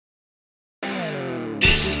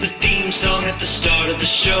This is the theme song at the start of the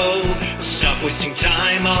show. Stop wasting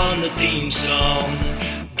time on the theme song.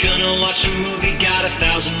 Gonna watch a movie, got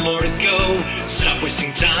 1,000 more to go. Stop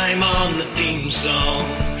wasting time on the theme song.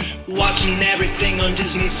 Watching everything on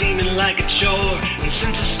Disney seeming like a chore. And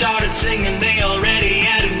since I started singing, they already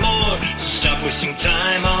added more. So stop wasting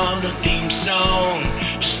time on the theme song.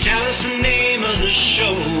 Just tell us the name of the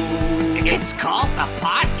show. It's called the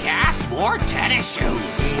podcast Wore Tennis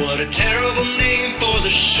Shoes. What a terrible name for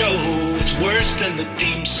the show. It's worse than the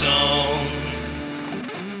theme song.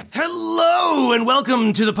 Hello, and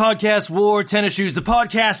welcome to the podcast Wore Tennis Shoes, the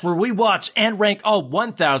podcast where we watch and rank all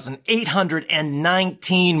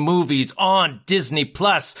 1,819 movies on Disney+.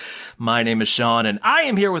 My name is Sean, and I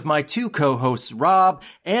am here with my two co-hosts, Rob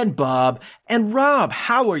and Bob. And Rob,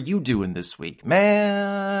 how are you doing this week,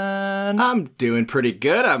 man? I'm doing pretty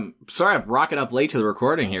good. I'm sorry I'm rocking up late to the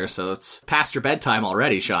recording here, so it's past your bedtime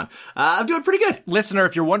already, Sean. I'm doing pretty good. Listener,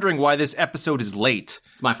 if you're wondering why this episode is late,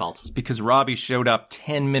 it's my fault. It's because Robbie showed up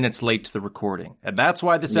 10 minutes late to the recording. And that's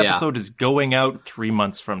why this episode is going out 3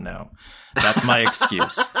 months from now. That's my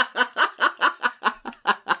excuse.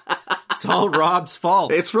 It's all Rob's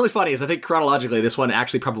fault. It's really funny, is I think chronologically this one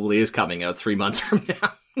actually probably is coming out 3 months from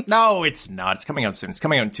now. No, it's not. It's coming out soon. It's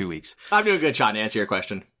coming out in 2 weeks. I'm doing good, Sean, to answer your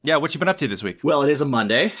question. Yeah, what you been up to this week? Well, it is a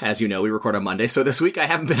Monday. As you know, we record on Monday, so this week I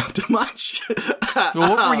haven't been up to much. Well,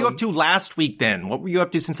 what were you up to last week, then? What were you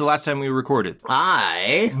up to since the last time we recorded?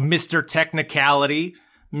 Mr. Technicality,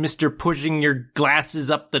 Mr. pushing your glasses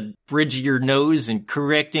up the bridge of your nose and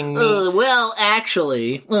correcting me.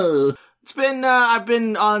 It's been, I've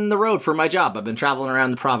been on the road for my job. I've been traveling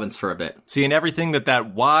around the province for a bit. Seeing everything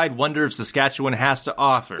that wide wonder of Saskatchewan has to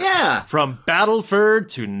offer. Yeah. From Battleford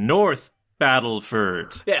to North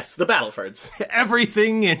Battleford. Yes, the Battlefords.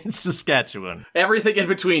 Everything in Saskatchewan. Everything in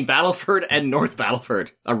between Battleford and North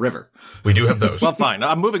Battleford. A river. We do have those. Well, fine.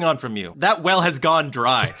 I'm moving on from you. That well has gone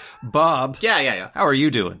dry. Bob. Yeah. How are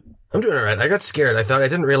you doing? I'm doing all right. I got scared. I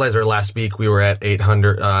didn't realize our last week we were at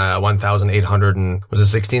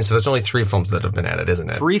 1,816, so there's only 3 films that have been added, isn't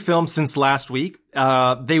it? 3 films since last week. They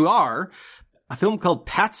are a film called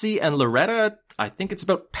Patsy and Loretta. I think it's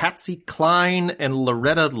about Patsy Cline and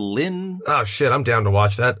Loretta Lynn. Oh, shit. I'm down to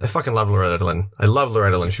watch that. I fucking love Loretta Lynn. I love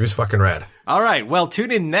Loretta Lynn. She was fucking rad. All right. Well,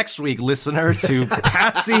 tune in next week, listener, to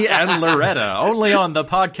Patsy and Loretta, only on the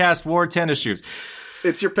podcast Wore Tennis Shoes.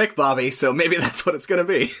 It's your pick, Bobby, so maybe that's what it's going to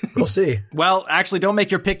be. We'll see. Well, actually, don't make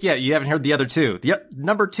your pick yet. You haven't heard the other 2.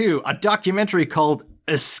 Number 2, a documentary called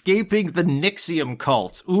Escaping the Nixium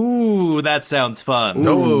Cult. Ooh, that sounds fun.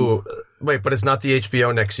 No, wait, but it's not the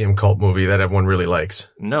HBO Nixium cult movie that everyone really likes.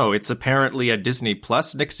 No, it's apparently a Disney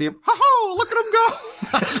Plus Nixium. Ho-ho, look at him go!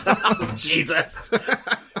 Oh, Jesus. Into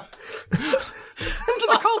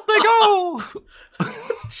the cult they go!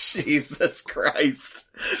 Jesus Christ.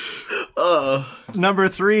 Number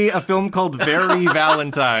 3, a film called Very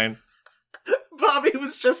Valentine. Bobby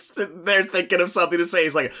was just sitting there thinking of something to say.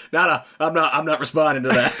 He's like, no, I'm not responding to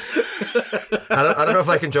that. I don't know if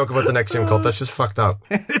I can joke about the Nixium cult. That's just fucked up.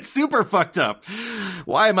 It's super fucked up.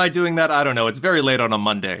 Why am I doing that? I don't know. It's very late on a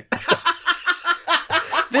Monday.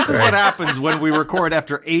 This is what happens when we record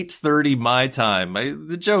after 8:30 my time.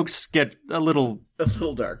 The jokes get a little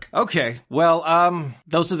dark. Okay. Well,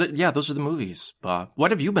 those are the movies, Bob.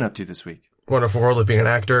 What have you been up to this week? Wonderful world of being an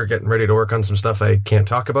actor, getting ready to work on some stuff I can't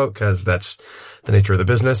talk about because that's the nature of the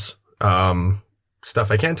business. Stuff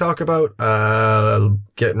I can talk about,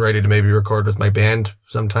 getting ready to maybe record with my band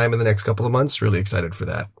sometime in the next couple of months. Really excited for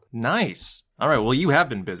that. Nice. All right. Well, you have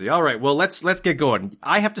been busy. All right. Well, let's get going.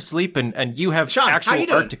 I have to sleep and you have Sean, actual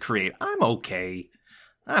art to create. I'm okay.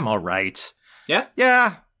 I'm all right. Yeah?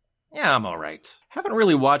 Yeah, I'm all right. Haven't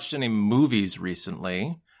really watched any movies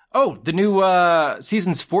recently. Oh, the new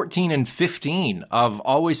seasons 14 and 15 of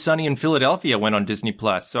Always Sunny in Philadelphia went on Disney+.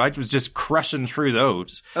 So I was just crushing through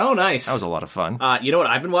those. Oh, nice. That was a lot of fun. You know what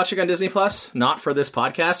I've been watching on Disney+? Not for this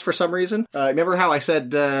podcast for some reason. Remember how I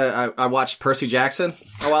said I watched Percy Jackson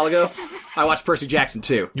a while ago? I watched Percy Jackson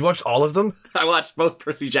 2. You watched all of them? I watched both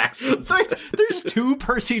Percy Jacksons. There's 2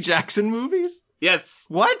 Percy Jackson movies? Yes.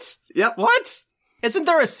 What? Yep. What? Isn't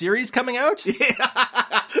there a series coming out? Yeah,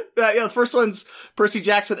 the first one's Percy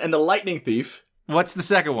Jackson and the Lightning Thief. What's the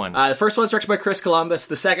second one? The first one's directed by Chris Columbus.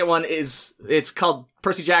 The second one it's called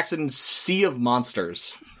Percy Jackson's Sea of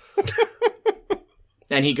Monsters.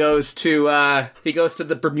 And he goes to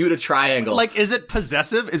the Bermuda Triangle. Like, is it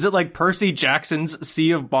possessive? Is it like Percy Jackson's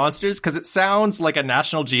Sea of Monsters? Because it sounds like a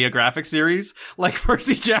National Geographic series. Like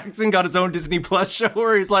Percy Jackson got his own Disney Plus show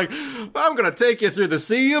where he's like, I'm gonna take you through the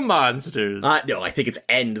Sea of Monsters. No, I think it's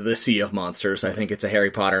End the Sea of Monsters. I think it's a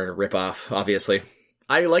Harry Potter ripoff, obviously.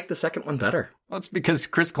 I like the second one better. Well, it's because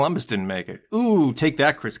Chris Columbus didn't make it. Ooh, take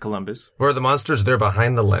that, Chris Columbus. Where are the monsters? They're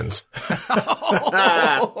behind the lens.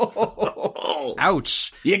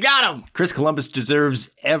 Ouch. You got him. Chris Columbus deserves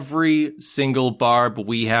every single barb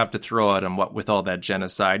we have to throw at him, what with all that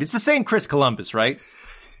genocide. It's the same Chris Columbus, right?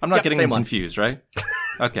 I'm not getting them confused, right?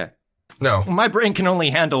 Okay. No. My brain can only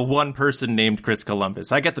handle one person named Chris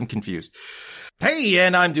Columbus. I get them confused. Hey,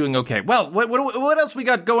 and I'm doing okay. Well, what else we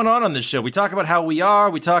got going on this show? We talk about how we are.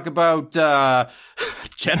 We talk about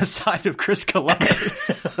genocide of Chris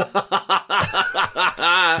Columbus.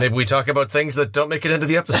 Maybe we talk about things that don't make it into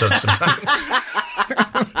the episode sometimes.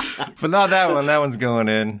 But not that one. That one's going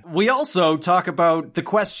in. We also talk about the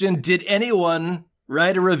question, did anyone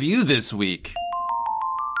write a review this week?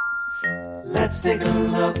 Let's take a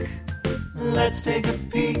look. Let's take a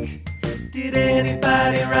peek. Did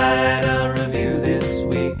anybody write a review this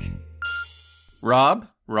week? Rob?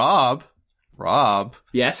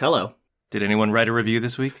 Yes, hello. Did anyone write a review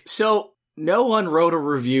this week? So, no one wrote a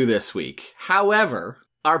review this week. However,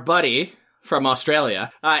 our buddy from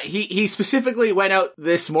Australia, he specifically went out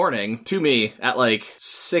this morning to me at like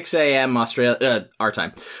 6 a.m. Australia, our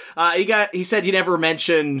time. He said he never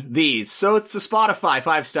mentioned these. So it's the Spotify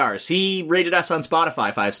 5 stars. He rated us on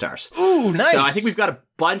Spotify 5 stars. Ooh, nice. So I think we've got a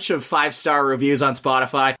bunch of 5-star reviews on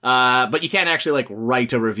Spotify, but you can't actually like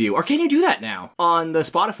write a review. Or can you do that now? On the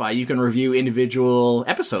Spotify, you can review individual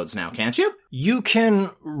episodes now, can't you? You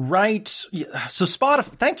can write, so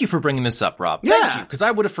Spotify, thank you for bringing this up, Rob. Yeah. Thank you, because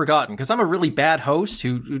I would have forgotten, because I'm a really bad host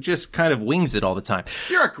who just kind of wings it all the time.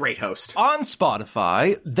 You're a great host. On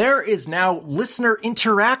Spotify, there is now listener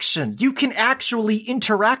interaction. You can actually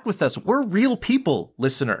interact with us. We're real people,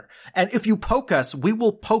 listener. And if you poke us, we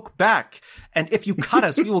will poke back. And if you cut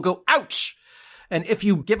us, we will go, ouch! And if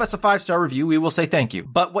you give us a 5-star review, we will say thank you.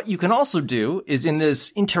 But what you can also do is in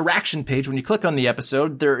this interaction page, when you click on the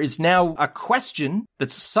episode, there is now a question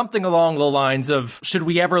that's something along the lines of, should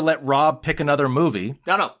we ever let Rob pick another movie?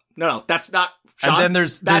 No, that's not Sean. And then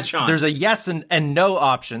there's a yes and no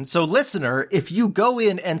option. So listener, if you go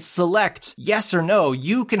in and select yes or no,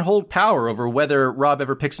 you can hold power over whether Rob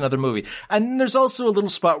ever picks another movie. And then there's also a little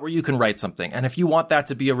spot where you can write something. And if you want that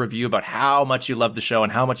to be a review about how much you love the show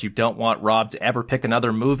and how much you don't want Rob to ever pick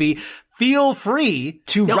another movie, feel free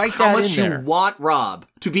to write that in there. How much you want Rob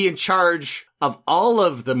to be in charge of all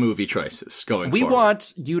of the movie choices going forward. We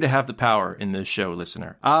want you to have the power in this show,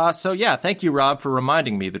 listener. So yeah, thank you, Rob, for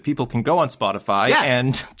reminding me that people can go on Spotify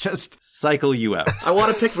and just cycle you out. I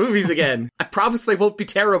want to pick movies again. I promise they won't be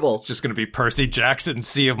terrible. It's just going to be Percy Jackson,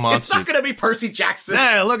 Sea of Monsters. It's not going to be Percy Jackson.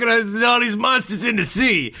 Hey, look at all these monsters in the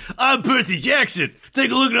sea. I'm Percy Jackson.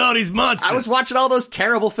 Take a look at all these monsters. I was watching all those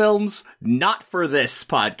terrible films, not for this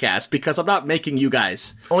podcast, because I'm not making you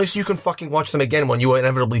guys. Only so you can fucking watch them again when you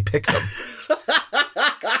inevitably pick them.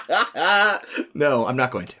 No, I'm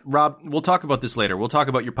not going to. Rob, we'll talk about this later. We'll talk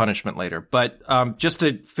about your punishment later. But just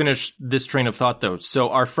to finish this train of thought, though, so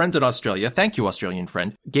our friend in Australia, thank you, Australian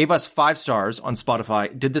friend, gave us 5 stars on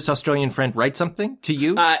Spotify. Did this Australian friend write something to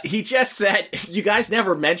you? He just said, you guys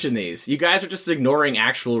never mention these. You guys are just ignoring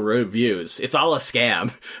actual reviews. It's all a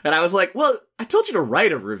scam. And I was like, well, I told you to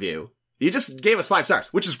write a review. You just gave us 5 stars,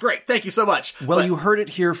 which is great. Thank you so much. Well, you heard it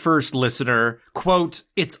here first, listener. Quote,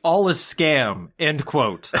 it's all a scam, end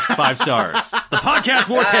quote. 5 stars. The podcast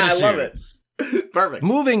more tennis. I love it. Perfect.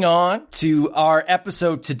 Moving on to our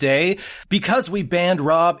episode today. Because we banned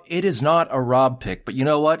Rob, it is not a Rob pick. But you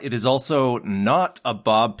know what? It is also not a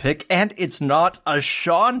Bob pick, and it's not a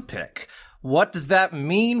Sean pick. What does that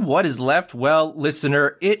mean? What is left? Well,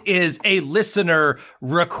 listener, it is a listener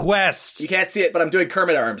request. You can't see it, but I'm doing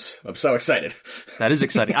Kermit arms. I'm so excited. That is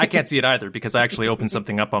exciting. I can't see it either because I actually opened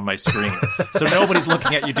something up on my screen. So nobody's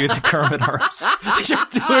looking at you do the Kermit arms. You're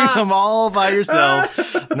doing them all by yourself.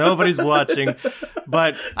 Nobody's watching.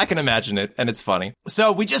 But I can imagine it, and it's funny.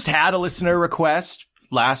 So we just had a listener request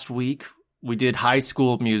last week. We did High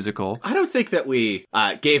School Musical. I don't think that we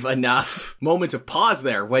gave enough moment of pause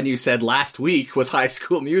there when you said last week was High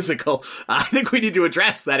School Musical. I think we need to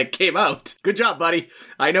address that it came out. Good job, buddy.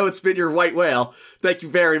 I know it's been your white whale. Thank you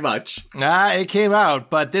very much. It came out,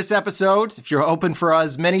 but this episode, if you're open for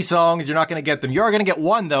as many songs, you're not going to get them. You're going to get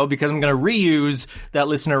one, though, because I'm going to reuse that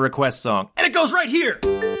listener request song. And it goes right here.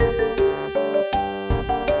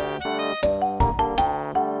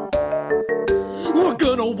 We're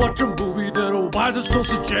gonna watch a movie that'll wise us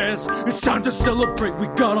social jazz. It's time to celebrate, we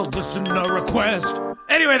got a listener request.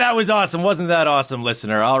 Anyway, that was awesome. Wasn't that awesome,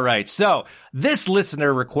 listener? All right, so this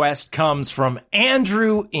listener request comes from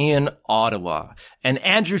Andrew in Ottawa. And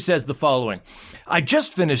Andrew says the following. I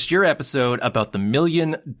just finished your episode about the $1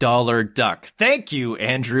 Million Duck. Thank you,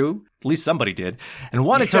 Andrew. At least somebody did. And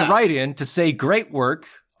wanted to write in to say great work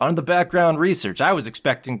on the background research. I was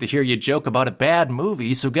expecting to hear you joke about a bad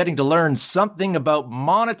movie, so getting to learn something about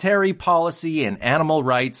monetary policy and animal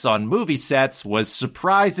rights on movie sets was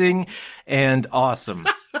surprising and awesome.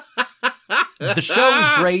 The show is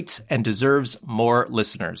great and deserves more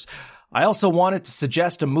listeners. I also wanted to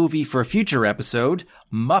suggest a movie for a future episode,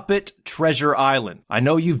 Muppet Treasure Island. I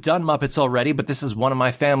know you've done Muppets already, but this is one of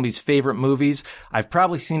my family's favorite movies. I've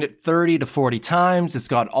probably seen it 30 to 40 times. It's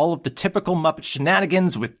got all of the typical Muppet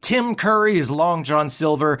shenanigans with Tim Curry as Long John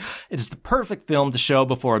Silver. It is the perfect film to show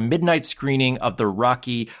before a midnight screening of the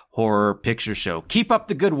Rocky Horror Picture Show. Keep up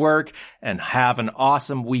the good work and have an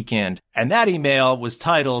awesome weekend. And that email was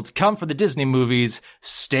titled, Come for the Disney Movies,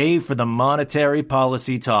 Stay for the Monetary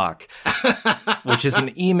Policy Talk, which is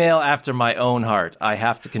an email after my own heart, I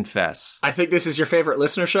have to confess. I think this is your favorite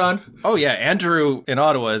listener, Sean. Oh yeah, Andrew in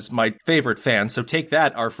Ottawa is my favorite fan, so take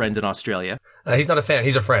that, our friend in Australia. He's not a fan,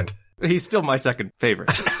 he's a friend. He's still my second favorite.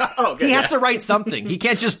 Okay, he has to write something. He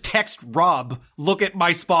can't just text Rob, look at my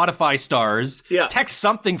Spotify stars. Yeah. Text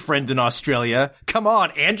something, friend in Australia. Come on,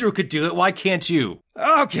 Andrew could do it. Why can't you?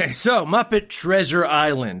 Okay, so Muppet Treasure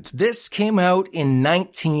Island. This came out in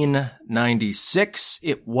 1996.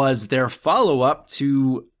 It was their follow-up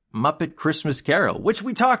to Muppet Christmas Carol, which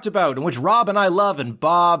we talked about and which Rob and I love and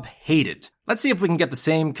Bob hated. Let's see if we can get the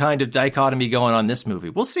same kind of dichotomy going on this movie.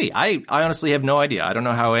 We'll see. I honestly have no idea. I don't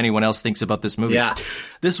know how anyone else thinks about this movie. Yeah.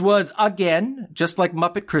 This was, again, just like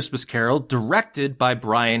Muppet Christmas Carol, directed by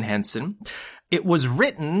Brian Henson. It was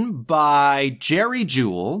written by Jerry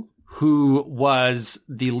Jewell, who was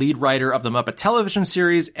the lead writer of the Muppet television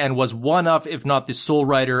series and was one of, if not the sole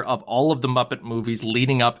writer of all of the Muppet movies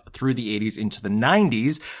leading up through the 80s into the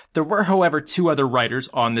 90s. There were, however, two other writers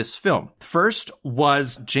on this film. First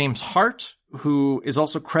was James Hart, who is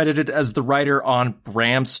also credited as the writer on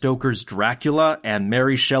Bram Stoker's Dracula and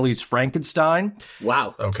Mary Shelley's Frankenstein.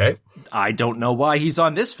 Wow. Okay. I don't know why he's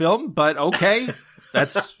on this film, but okay.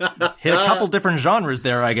 That's hit a couple different genres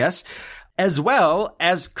there, I guess. As well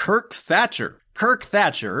as Kirk Thatcher. Kirk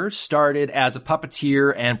Thatcher started as a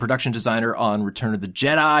puppeteer and production designer on Return of the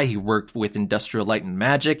Jedi. He worked with Industrial Light and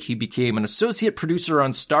Magic. He became an associate producer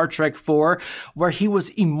on Star Trek IV, where he was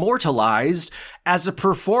immortalized as a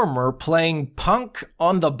performer playing Punk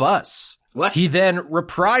on the Bus. What? He then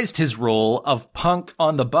reprised his role of Punk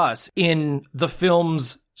on the Bus in the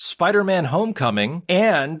films Spider-Man Homecoming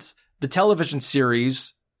and the television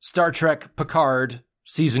series Star Trek Picard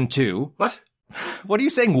Season 2. What? What are you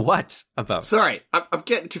saying what about? Sorry, I'm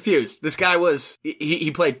getting confused. This guy was, he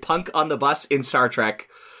played Punk on the Bus in Star Trek.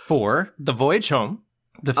 For The Voyage Home,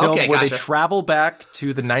 the film where they travel back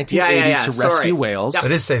to the 1980s to rescue whales. Yep.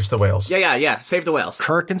 It is Saves the Whales. Yeah. Save the whales.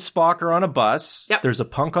 Kirk and Spock are on a bus. Yep. There's a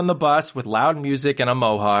punk on the bus with loud music and a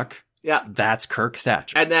mohawk. Yeah. That's Kirk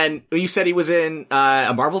Thatcher. And then you said he was in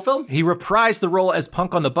a Marvel film? He reprised the role as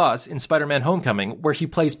Punk on the Bus in Spider-Man Homecoming, where he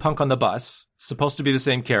plays Punk on the Bus. Supposed to be the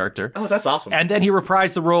same character. Oh, that's awesome. And then he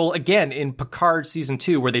reprised the role again in Picard Season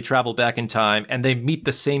 2, where they travel back in time and they meet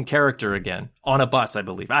the same character again on a bus, I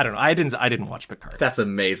believe. I don't know. I didn't watch Picard. That's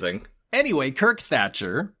amazing. Anyway, Kirk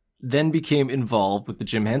Thatcher then became involved with the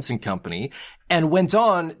Jim Henson Company and went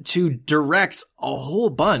on to direct a whole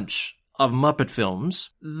bunch of Muppet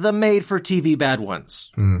films, the made-for-TV bad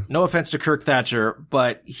ones. No offense to Kirk Thatcher,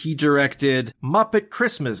 but he directed Muppet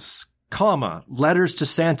Christmas, Letters to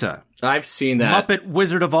Santa. I've seen that. Muppet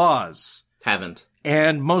Wizard of Oz. Haven't.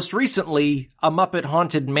 And most recently, A Muppet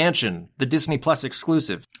Haunted Mansion, the Disney Plus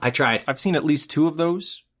exclusive. I tried. I've seen at least two of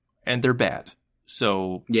those, and they're bad.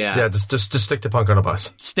 So Yeah, just stick to Punk on a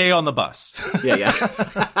Bus. stay on the bus. Yeah.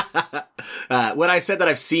 When I said that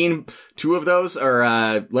I've seen two of those, or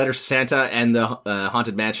Letters to Santa and the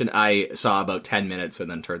Haunted Mansion, I saw about 10 minutes and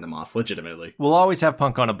then turned them off, legitimately. We'll always have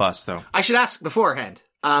Punk on a bus, though. I should ask beforehand,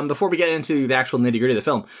 before we get into the actual nitty-gritty of the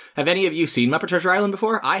film, have any of you seen Muppet Treasure Island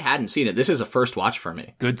before? I hadn't seen it. This is a first watch for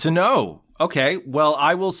me. Good to know. Okay, well,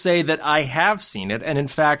 I will say that I have seen it, and in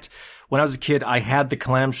fact, when I was a kid, I had the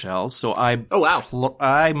clamshells, so Oh, wow.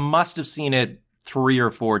 I must have seen it 3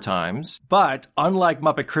 or 4 times. But unlike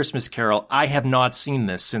Muppet Christmas Carol, I have not seen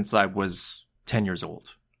this since I was 10 years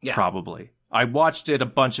old. Yeah. Probably. I watched it a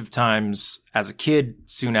bunch of times as a kid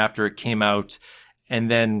soon after it came out,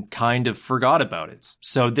 and then kind of forgot about it.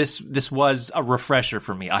 So this was a refresher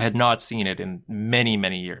for me. I had not seen it in many,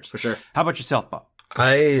 many years. For sure. How about yourself, Bob?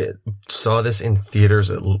 I saw this in theaters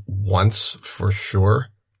once for sure,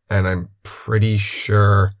 and I'm pretty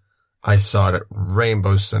sure I saw it at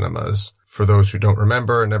Rainbow Cinemas. For those who don't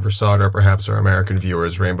remember and never saw it, or perhaps our American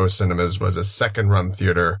viewers, Rainbow Cinemas was a second-run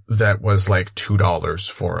theater that was like $2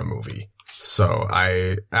 for a movie. So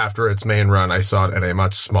after its main run, I saw it at a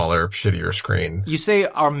much smaller, shittier screen. You say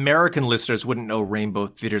our American listeners wouldn't know Rainbow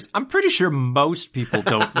Theaters. I'm pretty sure most people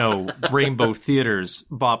don't know Rainbow Theaters,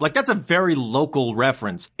 Bob. Like, that's a very local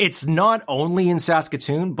reference. It's not only in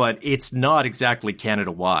Saskatoon, but it's not exactly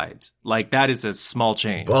Canada-wide. Like, that is a small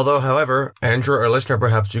chain. Although, however, Andrew, our listener,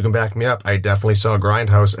 perhaps you can back me up. I definitely saw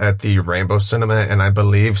Grindhouse at the Rainbow Cinema and I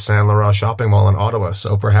believe Saint Laurent Shopping Mall in Ottawa,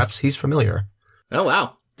 so perhaps he's familiar. Oh,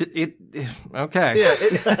 wow. Okay. Yeah,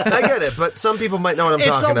 I get it, but some people might know what I'm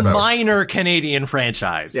talking about. It's a minor Canadian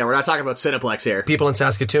franchise. Yeah, we're not talking about Cineplex here. People in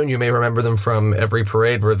Saskatoon, you may remember them from every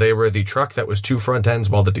parade where they were the truck that was two front ends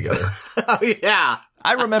welded together. Oh, yeah.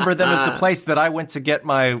 I remember them as the place that I went to get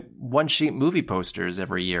my one-sheet movie posters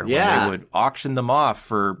every year. Yeah. When they would auction them off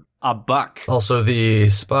for $1. Also, the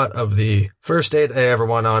spot of the first date I ever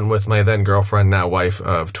went on with my then girlfriend, now wife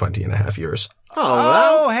of 20 and a half years.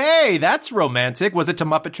 Oh, hey, that's romantic. Was it to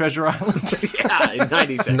Muppet Treasure Island? Yeah, in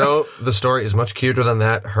 96. No, the story is much cuter than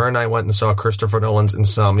that. Her and I went and saw Christopher Nolan's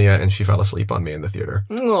Insomnia, and she fell asleep on me in the theater.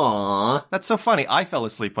 Aww. That's so funny. I fell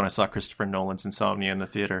asleep when I saw Christopher Nolan's Insomnia in the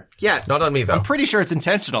theater. Yeah. Not on me, though. I'm pretty sure it's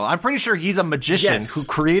intentional. I'm pretty sure he's a magician who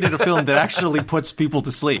created a film that actually puts people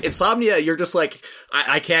to sleep. Insomnia, you're just like,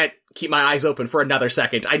 I can't keep my eyes open for another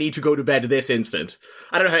second. I need to go to bed this instant.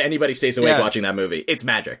 I don't know how anybody stays awake watching that movie. It's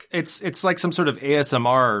magic. It's like some sort of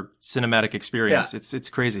ASMR cinematic experience. Yeah. It's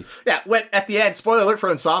crazy. Yeah, when at the end, spoiler alert for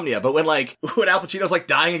Insomnia, but when Al Pacino's like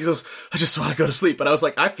dying, he goes, I just want to go to sleep. But I was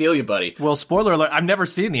like, I feel you, buddy. Well, spoiler alert, I've never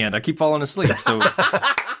seen the end. I keep falling asleep, so...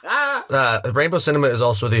 Rainbow Cinema is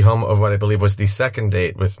also the home of what I believe was the second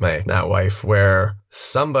date with my now wife, where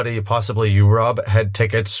somebody, possibly you, Rob, had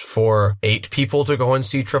tickets for 8 people to go and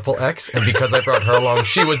see Triple X, and because I brought her along,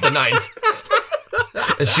 she was the 9th.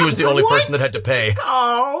 And she was the only person that had to pay.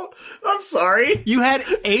 Oh, I'm sorry. You had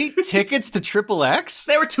 8 tickets to Triple X?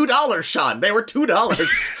 They were $2, Sean. They were $2.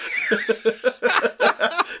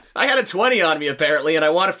 I had a 20 on me, apparently, and I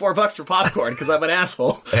wanted $4 for popcorn because I'm an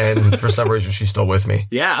asshole. And for some reason, she's still with me.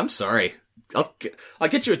 Yeah, I'm sorry. I'll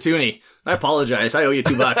get you a toonie. I apologize. I owe you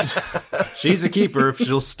 $2. She's a keeper.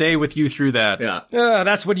 She'll stay with you through that. Yeah.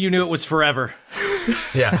 That's when you knew it was forever.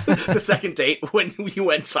 Yeah. The second date when you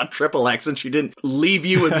went and saw Triple X and she didn't leave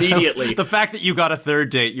you immediately. The fact that you got a third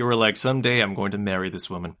date, you were like, someday I'm going to marry this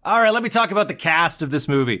woman. All right, let me talk about the cast of this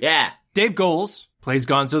movie. Yeah. Dave Goelz plays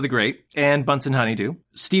Gonzo the Great and Bunsen Honeydew.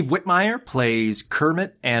 Steve Whitmire plays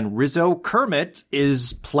Kermit and Rizzo. Kermit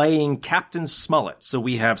is playing Captain Smollett. So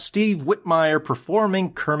we have Steve Whitmire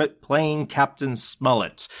performing, Kermit playing Captain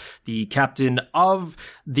Smollett, the captain of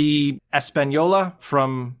the Espanola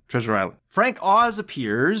from Treasure Island. Frank Oz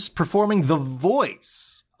appears performing the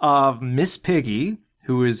voice of Miss Piggy,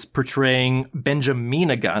 who is portraying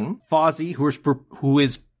Benjamina Gunn, Fozzie, who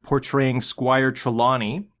is portraying Squire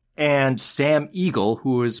Trelawney, and Sam Eagle,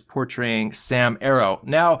 who is portraying Sam Arrow.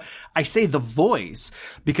 Now, I say the voice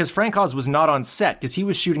because Frank Oz was not on set because he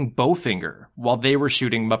was shooting Bowfinger while they were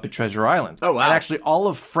shooting Muppet Treasure Island. Oh, wow. And actually, all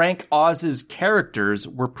of Frank Oz's characters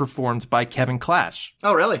were performed by Kevin Clash.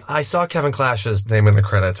 Oh, really? I saw Kevin Clash's name in the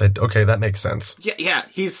credits. Okay, that makes sense. Yeah,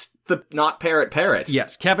 he's the not parrot.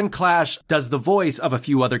 Yes, Kevin Clash does the voice of a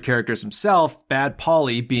few other characters himself, Bad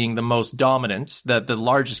Polly being the most dominant, the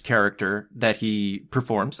largest character that he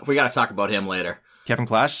performs. We gotta talk about him later. Kevin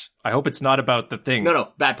Clash? I hope it's not about the thing.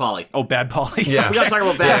 No, Bad Polly. Oh, Bad Polly. Yeah. We gotta talk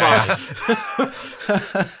about Bad Polly.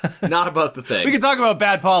 Not about the thing. We can talk about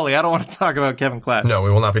Bad Polly. I don't want to talk about Kevin Clash. No,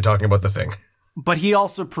 we will not be talking about the thing. But he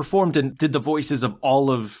also performed and did the voices of all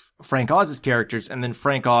of Frank Oz's characters, and then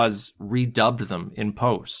Frank Oz redubbed them in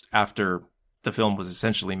post after the film was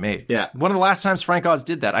essentially made. Yeah. One of the last times Frank Oz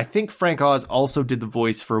did that, I think Frank Oz also did the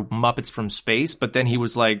voice for Muppets from Space, but then he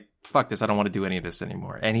was like, fuck this, I don't want to do any of this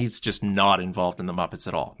anymore. And he's just not involved in the Muppets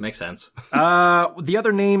at all. Makes sense. The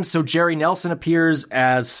other names, so Jerry Nelson appears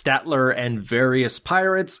as Statler and various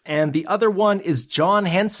pirates, and the other one is John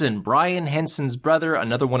Henson, Brian Henson's brother,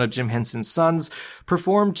 another one of Jim Henson's sons,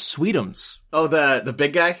 performed Sweetums. Oh, the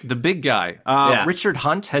big guy? The big guy. Yeah. Richard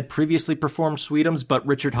Hunt had previously performed Sweetums, but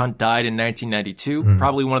Richard Hunt died in 1992.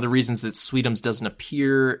 Probably one of the reasons that Sweetums doesn't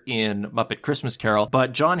appear in Muppet Christmas Carol.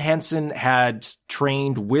 But John Henson had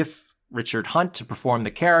trained with Richard Hunt to perform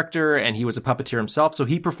the character, and he was a puppeteer himself, so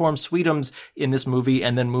he performed Sweetums in this movie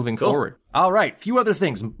and then moving forward. All right, few other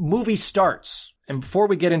things. Movie starts. And before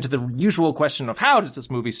we get into the usual question of how does this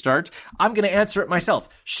movie start, I'm going to answer it myself.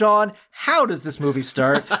 Sean, how does this movie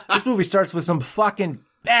start? This movie starts with some fucking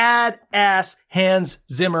badass Hans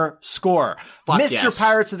Zimmer score. Fuck Mr. yes.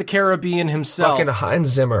 Pirates of the Caribbean himself. Fucking Hans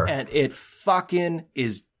Zimmer. And it fucking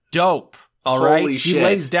is dope. All Holy right? shit. He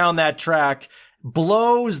lays down that track.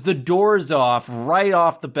 blows the doors off right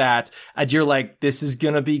off the bat, and you're like, this is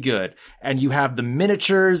gonna be good. And you have the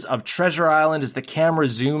miniatures of Treasure Island as the camera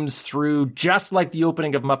zooms through, just like the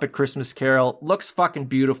opening of Muppet Christmas Carol. Looks fucking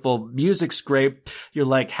beautiful. Music's great. You're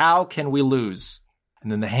like, how can we lose?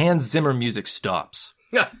 And then the Hans Zimmer music stops.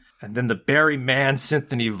 And then the Barry Mann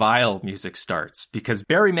Symphony Viol music starts, because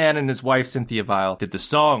Barry Mann and his wife Cynthia Viol did the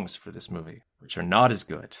songs for this movie, which are not as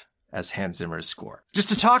good as Hans Zimmer's score. Just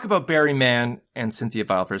to talk about Barry Mann and Cynthia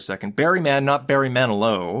Viol for a second. Barry Mann, not Barry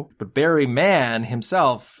Manilow, but Barry Mann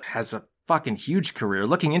himself has a fucking huge career.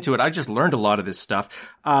 Looking into it, I just learned a lot of this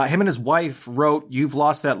stuff. Him and his wife wrote You've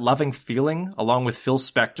Lost That Loving Feeling along with Phil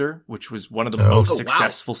Spector, which was one of the most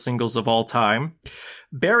successful singles of all time.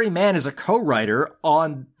 Barry Mann is a co-writer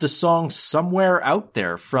on the song Somewhere Out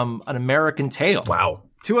There from An American Tail. Wow.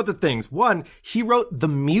 Two other things. One, he wrote the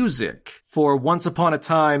music for Once Upon a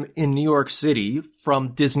Time in New York City from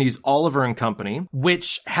Disney's Oliver and Company,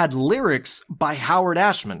 which had lyrics by Howard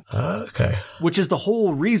Ashman. Okay. Which is the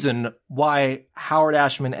whole reason why Howard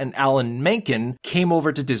Ashman and Alan Menken came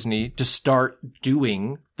over to Disney to start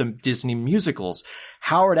doing the Disney musicals.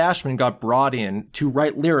 Howard Ashman got brought in to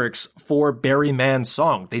write lyrics for Barry Mann's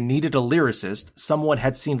song. They needed a lyricist. Someone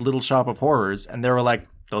had seen Little Shop of Horrors, and they were like,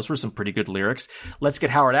 those were some pretty good lyrics. Let's get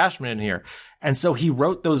Howard Ashman in here. And so he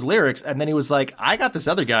wrote those lyrics, and then he was like, I got this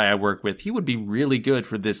other guy I work with. He would be really good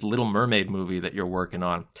for this Little Mermaid movie that you're working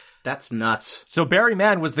on. That's nuts. So Barry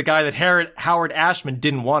Mann was the guy that Howard Ashman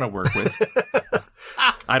didn't want to work with.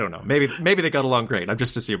 I don't know. Maybe they got along great. I'm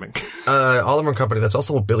just assuming. Oliver and Company, that's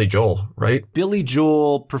also Billy Joel, right? Billy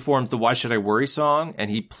Joel performs the Why Should I Worry song, and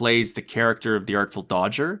he plays the character of the Artful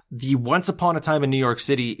Dodger. The Once Upon a Time in New York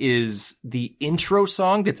City is the intro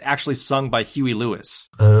song that's actually sung by Huey Lewis.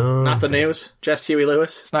 Not the news, just Huey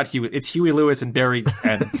Lewis? It's not Huey. It's Huey Lewis and Barry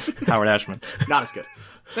and Howard Ashman. Not as good.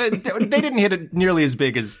 They didn't hit it nearly as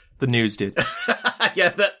big as the news did.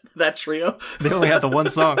 Yeah, that trio. They only had the one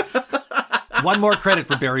song. One more credit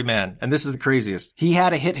for Barry Mann, and this is the craziest. He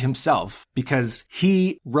had a hit himself because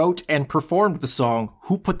he wrote and performed the song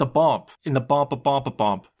Who Put the Bomp in the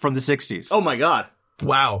Bomp-a-Bomp-a-Bomp from the 60s. Oh my god.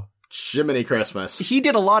 Wow. Jiminy Christmas. He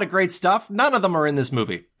did a lot of great stuff. None of them are in this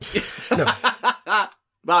movie. No.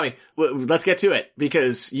 Bobby, let's get to it,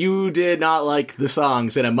 because you did not like the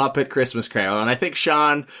songs in A Muppet Christmas Carol, and I think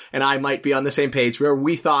Sean and I might be on the same page where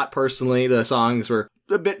we thought personally the songs were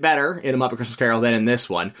a bit better in A Muppet Christmas Carol than in this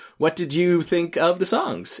one. What did you think of the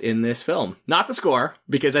songs in this film? Not the score,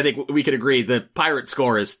 because I think we could agree the pirate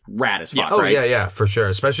score is rad as fuck, right? Yeah, for sure.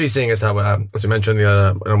 Especially seeing as how, as I mentioned in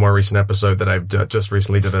a more recent episode that I've just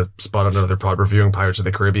recently did a spot on another pod reviewing Pirates of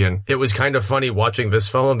the Caribbean. It was kind of funny watching this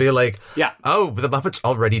film and be like, oh, the Muppets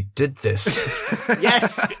already did this.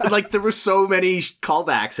 Yes, like there were so many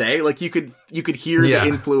callbacks, eh? Like you could hear the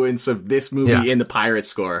influence of this movie in the pirate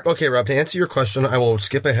score. Okay, Rob, to answer your question, I will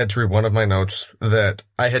skip ahead to read one of my notes that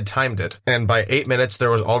I had timed it, and by 8 minutes there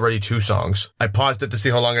was already 2 songs. I paused it to see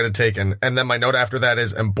how long it had taken, and then my note after that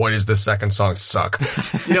is, and boy does this second song suck.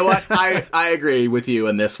 You know what? I agree with you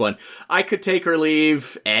in this one. I could take or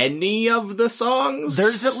leave any of the songs.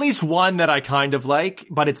 There's at least one that I kind of like,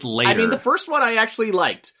 but it's later. I mean, the first one I actually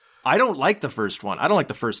liked. I don't like the first one. I don't like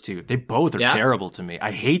the first 2. They both are terrible to me.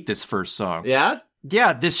 I hate this first song. Yeah?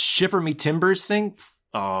 Yeah, this Shiver Me Timbers thing.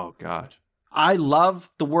 Oh, God. I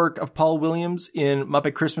love the work of Paul Williams in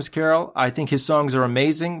Muppet Christmas Carol. I think his songs are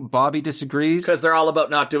amazing. Bobby disagrees. Because they're all about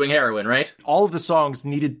not doing heroin, right? All of the songs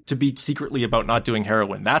needed to be secretly about not doing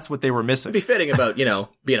heroin. That's what they were missing. It'd be fitting about,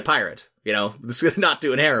 being a pirate. Not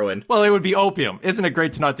doing heroin. Well, it would be opium. Isn't it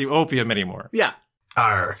great to not do opium anymore? Yeah.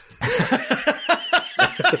 Arr.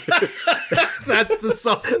 That's the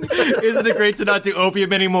song. Isn't it great to not do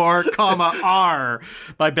opium anymore, R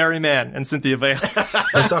by Barry Mann and Cynthia Viol.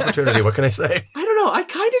 Missed opportunity, what can I say? I don't know. I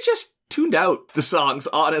kind of just tuned out the songs,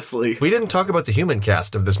 honestly. We didn't talk about the human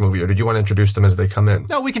cast of this movie, or did you want to introduce them as they come in?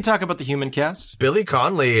 No, we can talk about the human cast. Billy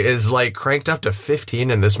Connolly is cranked up to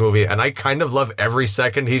 15 in this movie, and I kind of love every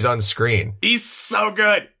second he's on screen. He's so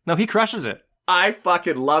good. No, he crushes it. I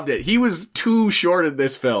fucking loved it. He was too short in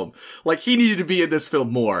this film. He needed to be in this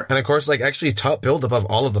film more. And of course, actually top billed above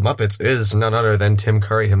all of the Muppets is none other than Tim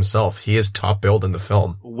Curry himself. He is top billed in the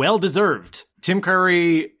film. Well deserved. Tim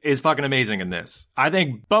Curry is fucking amazing in this. I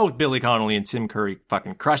think both Billy Connolly and Tim Curry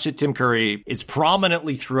fucking crush it. Tim Curry is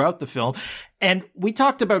prominently throughout the film. And we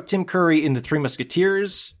talked about Tim Curry in the Three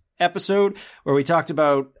Musketeers episode where we talked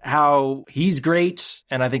about how he's great,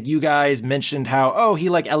 and I think you guys mentioned how he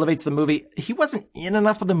elevates the movie. He wasn't in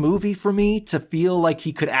enough of the movie for me to feel like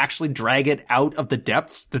he could actually drag it out of the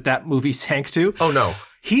depths that movie sank to. Oh no.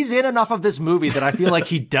 he's in enough of this movie that I feel like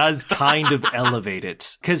he does kind of elevate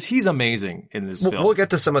it, because he's amazing in this film. We'll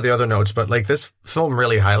get to some of the other notes, but like this film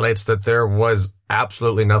really highlights that there was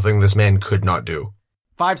absolutely nothing this man could not do.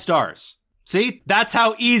 5 stars. See? That's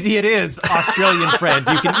how easy it is, Australian friend.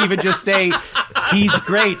 You can even just say, he's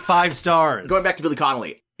great, 5 stars. Going back to Billy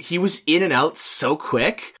Connolly, he was in and out so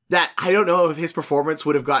quick that I don't know if his performance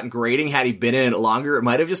would have gotten grading had he been in it longer. It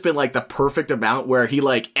might have just been like the perfect amount where he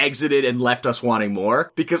like exited and left us wanting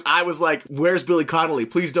more. Because I was like, where's Billy Connolly?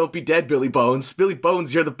 Please don't be dead, Billy Bones. Billy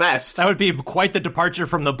Bones, you're the best. That would be quite the departure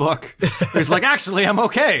from the book. He's like, actually, I'm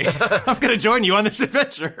okay. I'm going to join you on this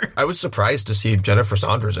adventure. I was surprised to see Jennifer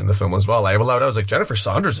Saunders in the film as well. I was like, Jennifer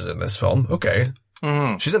Saunders is in this film. Okay.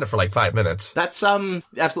 Mm-hmm. She's in it for like 5 minutes. That's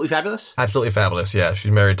Absolutely Fabulous? Absolutely Fabulous, yeah.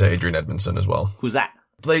 She's married to Adrian Edmondson as well. Who's that?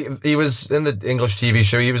 Like, he was in the English TV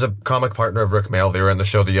show. He was a comic partner of Rick Mail. They were in the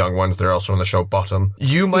show The Young Ones. They're also in the show Bottom.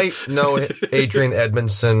 You might know Adrian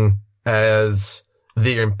Edmondson as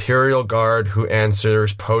the Imperial Guard who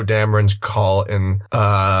answers Poe Dameron's call in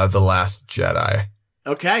The Last Jedi.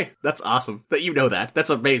 Okay, that's awesome that you know that. That's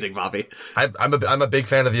amazing, Bobby. I'm a big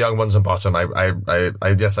fan of The Young Ones and Bottom.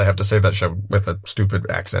 I guess I have to say that show with a stupid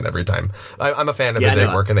accent every time. I'm a fan of his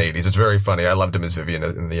work in the 80s. It's very funny. I loved him as Vivian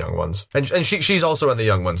in The Young Ones. And she's also in The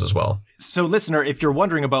Young Ones as well. So listener, if you're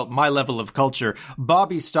wondering about my level of culture,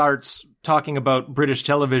 Bobby starts talking about British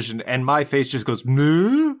television and my face just goes,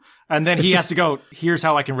 no? And then he has to go, here's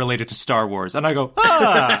how I can relate it to Star Wars. And I go,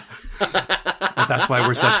 ah! But that's why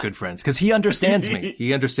we're such good friends, because he understands me.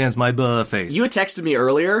 He understands my face. You had texted me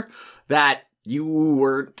earlier that you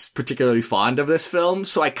weren't particularly fond of this film,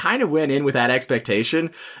 so I kind of went in with that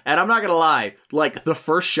expectation. And I'm not gonna lie, like, the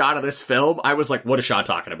first shot of this film, I was like, what is Sean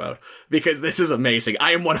talking about? Because this is amazing.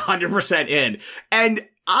 I am 100% in. And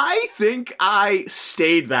I think I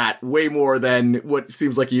stayed that way more than what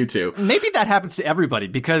seems like you two. Maybe that happens to everybody,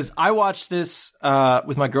 because I watched this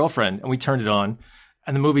with my girlfriend, and we turned it on,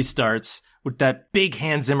 and the movie starts with that big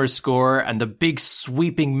Hans Zimmer score and the big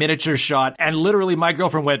sweeping miniature shot, and literally my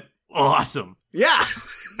girlfriend went, awesome. Yeah.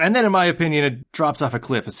 And then, in my opinion, it drops off a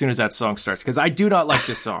cliff as soon as that song starts, because I do not like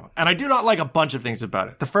this song. And I do not like a bunch of things about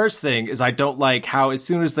it. The first thing is I don't like how as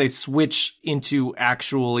soon as they switch into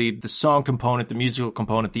actually the song component, the musical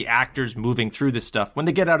component, the actors moving through this stuff, when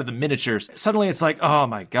they get out of the miniatures, suddenly it's like, oh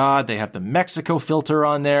my God, they have the Mexico filter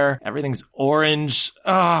on there. Everything's orange.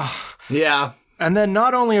 Ugh. Yeah. And then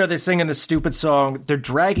not only are they singing this stupid song, they're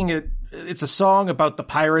dragging it. It's a song about the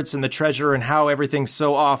pirates and the treasure and how everything's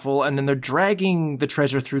so awful. And then they're dragging the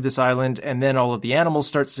treasure through this island. And then all of the animals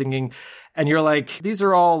start singing. And you're like, these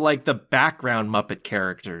are all like the background Muppet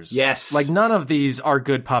characters. Yes. Like none of these are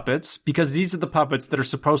good puppets, because these are the puppets that are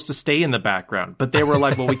supposed to stay in the background. But they were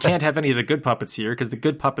like, well, we can't have any of the good puppets here because the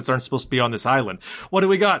good puppets aren't supposed to be on this island. What do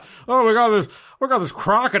we got? Oh, we got this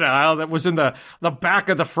crocodile that was in the back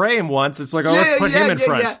of the frame once. It's like, oh, let's put him in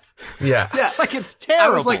front. Yeah. Like, it's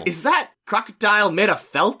terrible. I was like, is that crocodile made of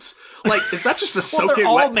felt? Like, is that just a soaking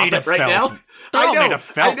all wet made puppet of right felt. now? They're all I know, made of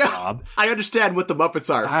felt, I know. Rob. I understand what the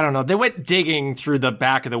Muppets are. I don't know. They went digging through the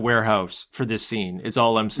back of the warehouse for this scene, is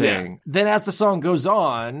all I'm saying. Yeah. Then as the song goes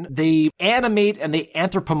on, they animate and they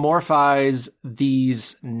anthropomorphize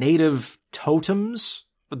these native totems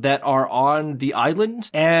that are on the island.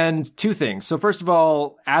 And two things. So first of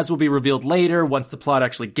all, as will be revealed later, once the plot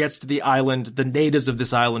actually gets to the island, the natives of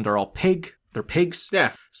this island are all pig. They're pigs.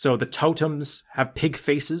 Yeah. So the totems have pig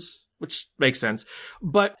faces, which makes sense.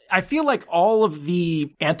 But I feel like all of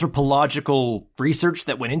the anthropological research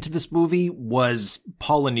that went into this movie was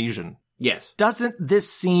Polynesian. Yes. Doesn't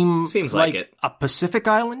this seems like it. A Pacific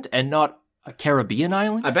island and not a Caribbean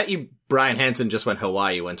island? I bet you Brian Hansen just went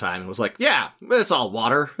Hawaii one time and was like, yeah, it's all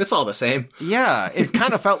water. It's all the same. Yeah. It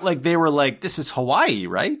kind of felt like they were like, this is Hawaii,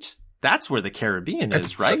 right? That's where the Caribbean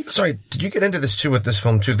is, right? Sorry, did you get into this too with this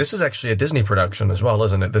film too? This is actually a Disney production as well,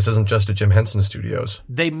 isn't it? This isn't just a Jim Henson Studios.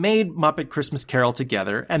 They made Muppet Christmas Carol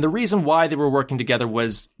together, and the reason why they were working together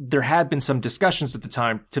was there had been some discussions at the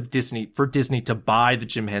time for Disney to buy the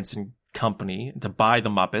Jim Henson company, to buy the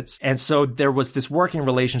Muppets. And so there was this working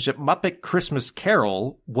relationship. Muppet Christmas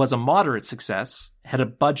Carol was a moderate success, had a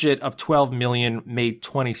budget of $12 million, made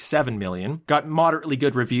 $27 million, got moderately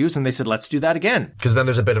good reviews, and they said, let's do that again. Because then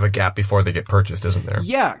there's a bit of a gap before they get purchased, isn't there?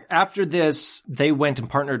 Yeah. After this, they went and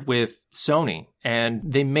partnered with Sony, and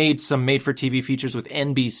they made some made-for-TV features with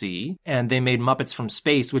NBC, and they made Muppets from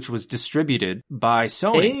Space, which was distributed by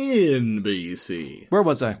Sony. NBC. Where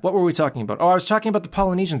was I? What were we talking about? Oh, I was talking about the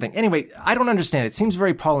Polynesian thing. Anyway, I don't understand. It seems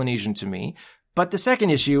very Polynesian to me. But the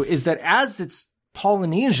second issue is that as it's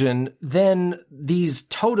Polynesian, then these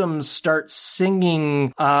totems start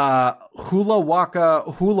singing, hula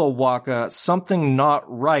waka, something not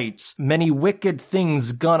right. Many wicked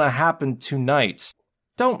things gonna happen tonight.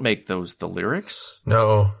 Don't make those the lyrics.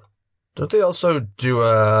 No. Don't they also do,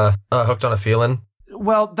 Hooked on a Feeling?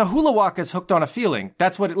 Well, the hula waka is Hooked on a Feeling.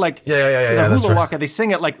 That's what it, like, Yeah, the that's hula right. waka, they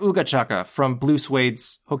sing it like Ooga Chaka from Blue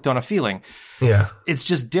Suede's Hooked on a Feeling. Yeah. It's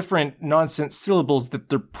just different nonsense syllables that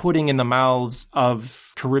they're putting in the mouths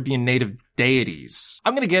of Caribbean native deities.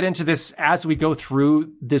 I'm going to get into this as we go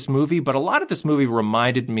through this movie, but a lot of this movie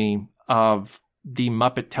reminded me of the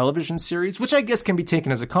Muppet television series, which I guess can be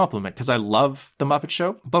taken as a compliment because I love the Muppet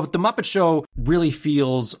Show. But the Muppet Show really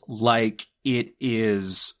feels like it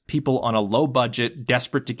is people on a low budget,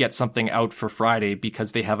 desperate to get something out for Friday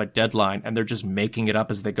because they have a deadline and they're just making it up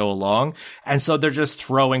as they go along. And so they're just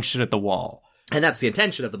throwing shit at the wall. And that's the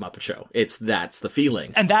intention of the Muppet Show. That's the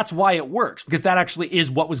feeling. And that's why it works, because that actually is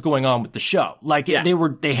what was going on with the show. Like,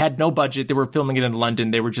 they had no budget. They were filming it in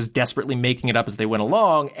London. They were just desperately making it up as they went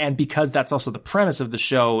along. And because that's also the premise of the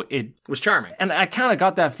show, it was charming. And I kind of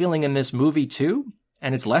got that feeling in this movie too.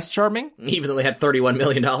 And it's less charming. Even though they had $31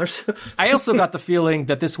 million. I also got the feeling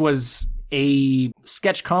that this was a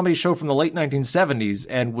sketch comedy show from the late 1970s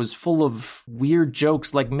and was full of weird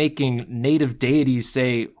jokes like making native deities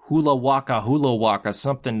say hula waka,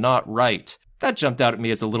 something not right. That jumped out at me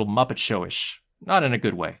as a little Muppet Showish. Not in a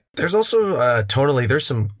good way. There's also, tonally, there's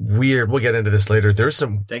some weird, we'll get into this later, there's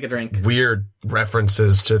some Take a drink. Weird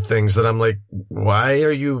references to things that I'm like, why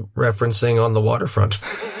are you referencing on the waterfront?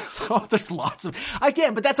 Oh, there's lots of...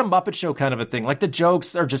 Again, but that's a Muppet Show kind of a thing. Like, the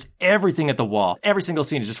jokes are just everything at the wall. Every single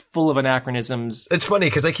scene is just full of anachronisms. It's funny,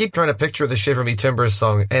 because I keep trying to picture the Shiver Me Timbers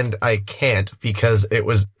song, and I can't, because it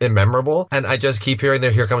was immemorable, and I just keep hearing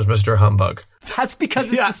there, Here Comes Mr. Humbug. That's because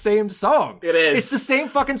it's the same song. It is. It's the same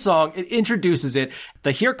fucking song. It introduces it.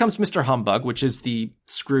 The Here Comes Mr. Humbug, which is the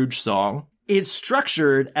Scrooge song, is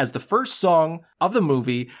structured as the first song of the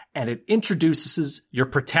movie, and it introduces your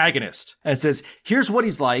protagonist. And it says, here's what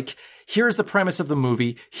he's like, here's the premise of the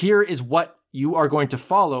movie, here is what you are going to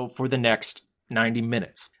follow for the next 90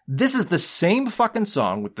 minutes. This is the same fucking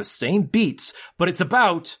song with the same beats, but it's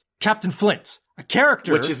about Captain Flint, a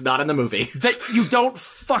character... Which is not in the movie. that you don't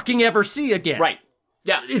fucking ever see again. Right.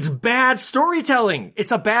 Yeah. It's bad storytelling.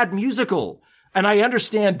 It's a bad musical. And I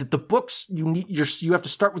understand that the books, you have to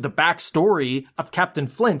start with the backstory of Captain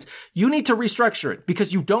Flint. You need to restructure it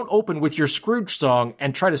because you don't open with your Scrooge song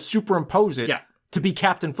and try to superimpose it to be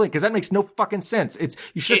Captain Flint, because that makes no fucking sense.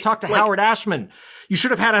 You should have talked to Howard Ashman. You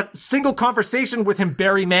should have had a single conversation with him,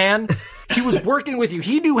 Barry Mann. He was working with you.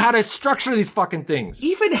 He knew how to structure these fucking things.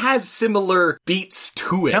 Even has similar beats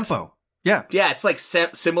to it. Tempo. Yeah. Yeah, it's like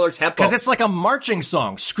similar tempo. Because it's like a marching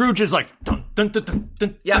song. Scrooge is like, dun, dun, dun, dun,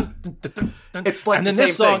 dun, yeah. dun, dun, dun, dun. It's like and then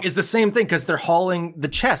this song is the same thing because they're hauling the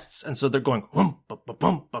chests. And so they're going, boom, boom, boom,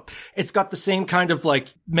 boom, boom. It's got the same kind of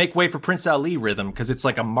like make way for Prince Ali rhythm because it's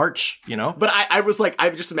like a march, you know? But I was like,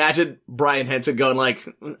 I just imagine Brian Henson going like,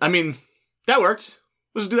 I mean, that worked.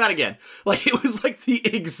 Let's do that again. Like, it was like the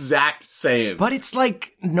exact same. But it's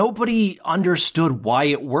like nobody understood why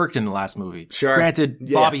it worked in the last movie. Sure.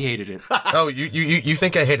 Granted, Bobby hated it. Oh, you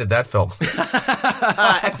think I hated that film?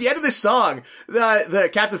 At the end of this song, the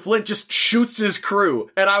Captain Flint just shoots his crew.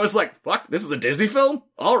 And I was like, fuck, this is a Disney film?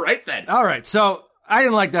 All right, then. All right. So I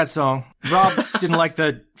didn't like that song. Rob didn't like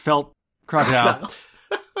the felt crocodile.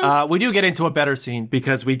 We do get into a better scene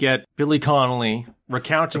because we get Billy Connolly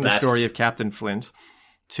recounting the story of Captain Flint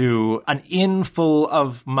to an inn full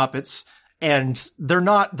of Muppets, and they're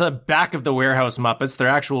not the back of the warehouse Muppets. They're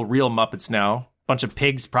actual real Muppets now. Bunch of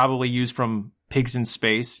pigs, probably used from Pigs in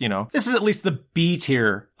Space, you know. This is at least the B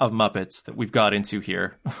tier of Muppets that we've got into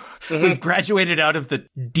here. Mm-hmm. We've graduated out of the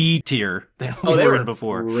D tier that we were in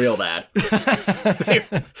before. Real bad.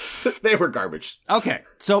 They were garbage. Okay,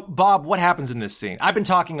 so Bob, what happens in this scene? I've been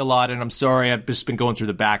talking a lot, and I'm sorry, I've just been going through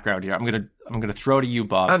the background here. I'm gonna throw to you,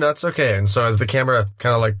 Bob. Oh, no, it's okay. And so as the camera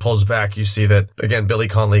kind of like pulls back, you see that, again, Billy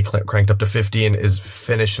Connolly, cranked up to 15, is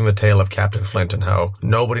finishing the tale of Captain Flint and how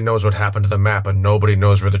nobody knows what happened to the map and nobody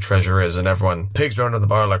knows where the treasure is, and everyone pigs around in the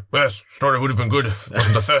bar like, yes, story would have been good. It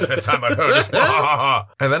wasn't the 30th time I'd heard it.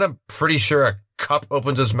 And then I'm pretty sure a cup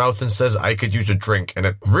opens his mouth and says, I could use a drink. And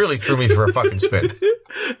it really threw me for a fucking spin.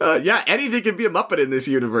 Yeah, anything can be a Muppet in this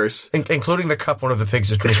universe. Including the cup one of the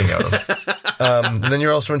pigs is drinking out of. And then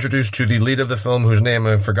you're also introduced to the lead of the film, whose name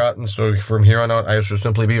I've forgotten, so from here on out, I shall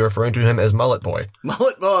simply be referring to him as Mullet Boy.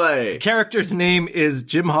 Mullet Boy! Character's name is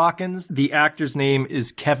Jim Hawkins. The actor's name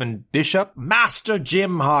is Kevin Bishop. Master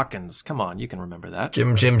Jim Hawkins. Come on, you can remember that.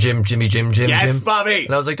 Jimmy, Jim. Yes, Bobby!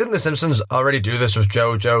 And I was like, didn't The Simpsons already do this with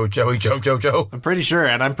Joey, Joe? I'm pretty sure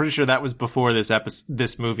that was before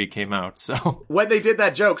this movie came out, so. When they did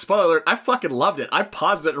that joke, spoiler alert, I fucking loved it. I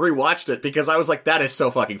paused it and rewatched it because I was like, that is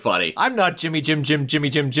so fucking funny. I'm not Jimmy Jim. He's Jimmy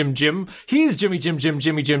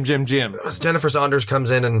Jim. As Jennifer Saunders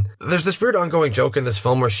comes in, and there's this weird ongoing joke in this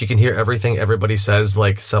film where she can hear everything everybody says,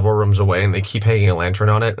 like, several rooms away, and they keep hanging a lantern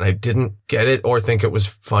on it, and I didn't get it or think it was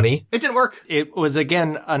funny. It didn't work. It was,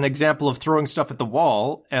 again, an example of throwing stuff at the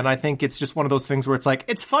wall, and I think it's just one of those things where it's like,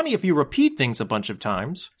 it's funny if you repeat things a bunch of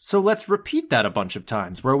times, so let's repeat that a bunch of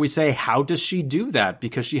times, where we say, how does she do that?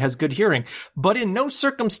 Because she has good hearing. But in no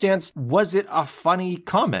circumstance was it a funny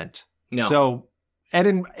comment. No. So,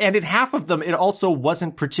 and in half of them, it also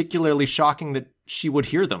wasn't particularly shocking that she would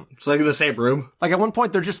hear them. It's like in the same room. Like at one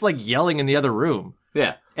point, they're just like yelling in the other room.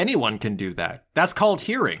 Yeah. Anyone can do that. That's called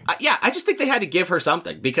hearing. Yeah, I just think they had to give her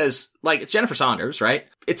something because, like, it's Jennifer Saunders, right?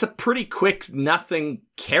 It's a pretty quick, nothing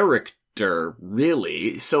character,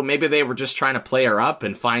 really. So maybe they were just trying to play her up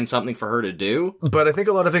and find something for her to do. But I think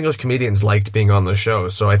a lot of English comedians liked being on the show,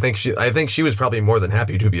 so I think she was probably more than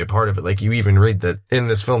happy to be a part of it. Like, you even read that in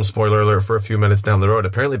this film, spoiler alert, for a few minutes down the road,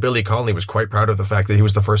 apparently Billy Connolly was quite proud of the fact that he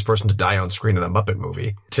was the first person to die on screen in a Muppet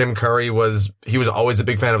movie. Tim Curry was always a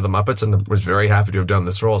big fan of the Muppets and was very happy to have done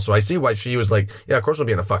this role, so I see why she was like, yeah, of course we'll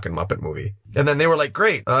be in a fucking Muppet movie. And then they were like,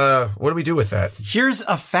 great, what do we do with that? Here's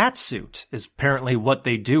a fat suit, is apparently what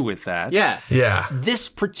they do with that. Yeah. Yeah. This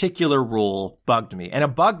particular rule bugged me, and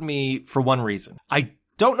it bugged me for one reason. I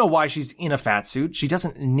don't know why she's in a fat suit. She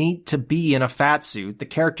doesn't need to be in a fat suit. The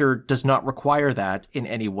character does not require that in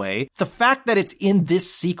any way. The fact that it's in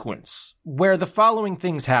this sequence where the following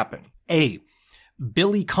things happen. A,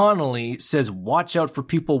 Billy Connolly says, watch out for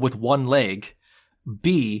people with one leg.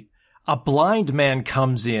 B, a blind man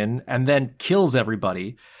comes in and then kills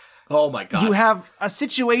everybody. Oh my God. You have a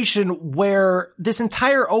situation where this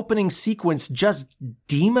entire opening sequence just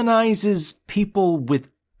demonizes people with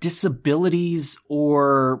disabilities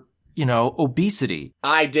or, obesity.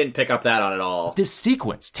 I didn't pick up that on at all. This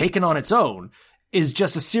sequence, taken on its own, is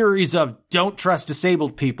just a series of don't trust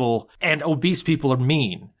disabled people and obese people are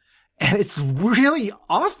mean. And it's really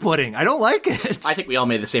off-putting. I don't like it. I think we all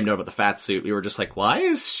made the same note about the fat suit. We were just like, why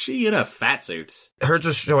is she in a fat suit? Her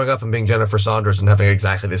just showing up and being Jennifer Saunders and having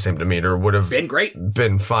exactly the same demeanor would have been great.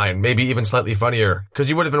 Been fine. Maybe even slightly funnier. Because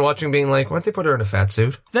you would have been watching being like, why'd they put her in a fat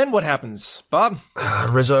suit? Then what happens, Bob?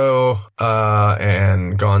 Rizzo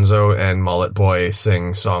and Gonzo and Mullet Boy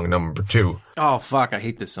sing song number 2. Oh, fuck, I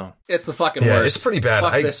hate this song. It's the fucking worst. It's pretty bad.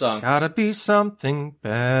 Fuck this song. Gotta be something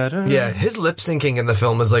better. Yeah, his lip syncing in the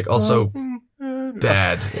film is like also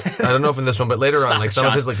bad. I don't know if in this one, but later on, like some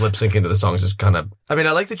of his like lip syncing to the songs is kind of. I mean,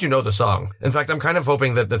 I like that you know the song. In fact, I'm kind of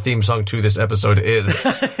hoping that the theme song to this episode is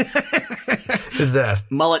that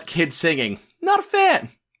Mullet Kid singing. Not a fan.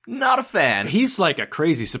 Not a fan. He's like a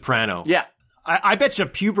crazy soprano. Yeah. I bet you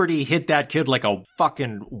puberty hit that kid like a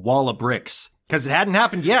fucking wall of bricks. Because it hadn't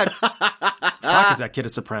happened yet. Fuck, is that kid a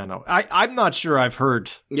soprano? I'm not sure I've heard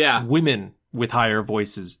women with higher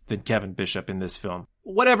voices than Kevin Bishop in this film.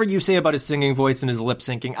 Whatever you say about his singing voice and his lip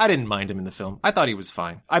syncing, I didn't mind him in the film. I thought he was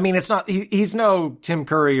fine. I mean, it's not, he's no Tim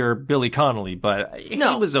Curry or Billy Connolly, but he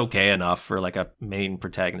was okay enough for like a main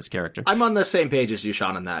protagonist character. I'm on the same page as you,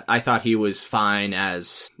 Sean, on that. I thought he was fine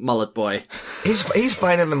as Mullet Boy. He's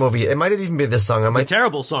fine in the movie. It might even be this song. It's a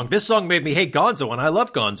terrible song. This song made me hate Gonzo, and I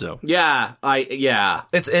love Gonzo. Yeah,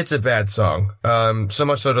 It's a bad song. So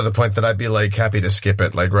much so to the point that I'd be like happy to skip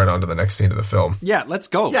it, like right on to the next scene of the film. Yeah, let's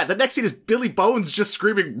go. Yeah, the next scene is Billy Bones just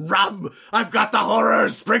screaming, "Rum! I've got the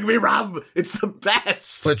horrors! Bring me rum!" It's the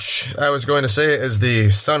best! Which I was going to say, as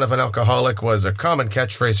the son of an alcoholic, was a common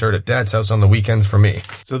catchphrase heard at Dad's house on the weekends for me.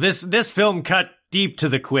 So this film cut deep to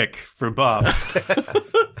the quick for Bob.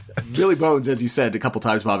 Billy Bones, as you said a couple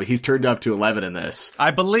times, Bobby, he's turned up to 11 in this.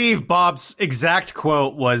 I believe Bob's exact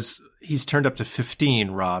quote was, he's turned up to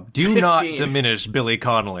 15, Rob. Do 15. not diminish Billy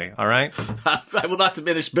Connolly, all right? I will not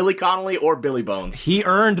diminish Billy Connolly or Billy Bones. He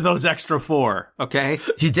earned those extra 4, okay?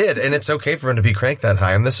 He did, and it's okay for him to be cranked that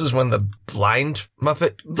high. And this is when the blind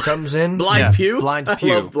Muppet comes in. Blind Pew? Blind I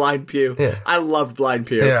Pew. love Blind Pew. Yeah. I loved Blind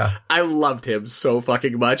Pew. Yeah. I loved him so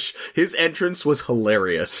fucking much. His entrance was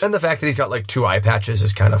hilarious. And the fact that he's got like 2 eye patches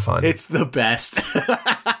is kind of fun. It's the best.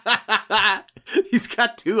 He's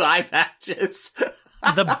got 2 eye patches.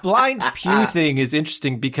 The Blind Pew thing is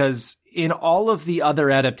interesting because in all of the other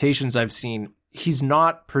adaptations I've seen, he's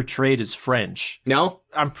not portrayed as French. No?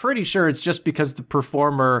 I'm pretty sure it's just because the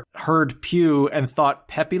performer heard Pew and thought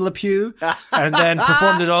Pepe Le Pew, and then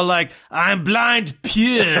performed it all like, I'm blind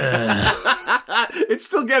Pew. It's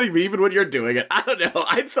still getting me even when you're doing it. I don't know.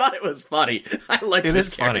 I thought it was funny. I like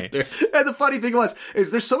this character. Funny. And the funny thing is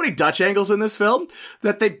there's so many Dutch angles in this film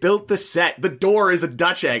that they built the set. The door is a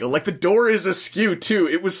Dutch angle. Like, the door is askew, too.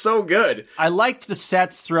 It was so good. I liked the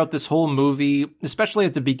sets throughout this whole movie, especially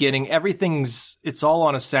at the beginning. It's all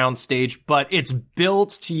on a sound stage, but it's built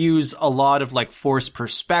to use a lot of like forced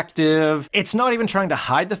perspective. It's not even trying to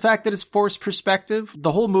hide the fact that it's forced perspective.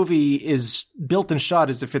 The whole movie is built and shot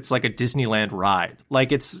as if it's like a Disneyland ride.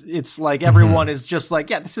 Like it's like everyone is just like,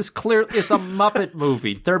 yeah, this is clear. It's a Muppet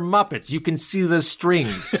movie. They're Muppets. You can see the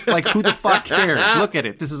strings. Like, who the fuck cares? Look at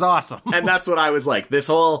it. This is awesome. And that's what I was like. This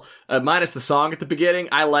whole, minus the song at the beginning,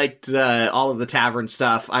 I liked all of the tavern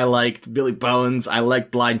stuff. I liked Billy Bones. I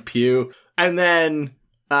liked Blind Pew. And then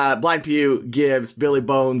Blind Pew gives Billy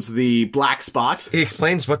Bones the black spot. He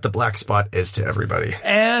explains what the black spot is to everybody.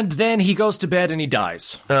 And then he goes to bed and he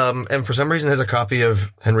dies. And for some reason has a copy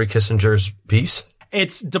of Henry Kissinger's piece.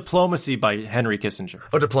 It's Diplomacy by Henry Kissinger.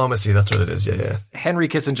 Oh, Diplomacy, that's what it is, yeah. Henry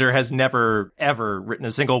Kissinger has never, ever written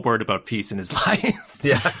a single word about peace in his life.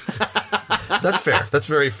 Yeah. That's fair. That's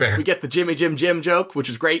very fair. We get the Jimmy Jim Jim joke, which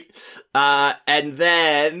is great. And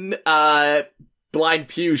then Blind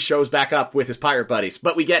Pew shows back up with his pirate buddies.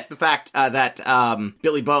 But we get the fact that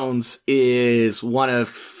Billy Bones is one of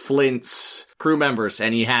Flint's crew members,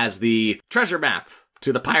 and he has the treasure map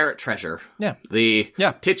to the pirate treasure. Yeah. The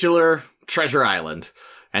titular Treasure Island.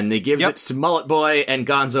 And they gives it to Mullet Boy and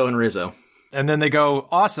Gonzo and Rizzo. And then they go,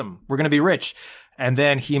 awesome, we're going to be rich. And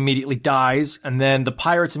then he immediately dies, and then the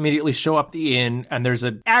pirates immediately show up the inn, and there's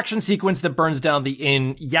an action sequence that burns down the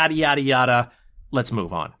inn, yada, yada, yada. Let's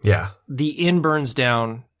move on. Yeah. The inn burns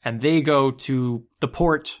down, and they go to the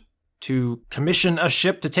port to commission a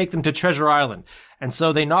ship to take them to Treasure Island. And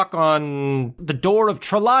so they knock on the door of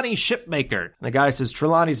Trelawney Shipmaker. And the guy says,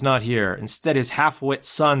 Trelawney's not here. Instead, his half-wit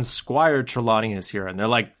son, Squire Trelawney, is here. And they're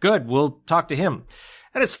like, good, we'll talk to him.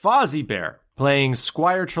 And it's Fozzie Bear playing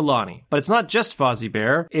Squire Trelawney. But it's not just Fozzie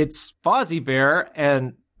Bear. It's Fozzie Bear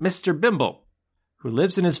and Mr. Bimble, who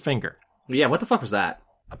lives in his finger. Yeah, what the fuck was that?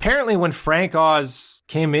 Apparently, when Frank Oz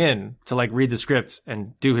came in to like read the script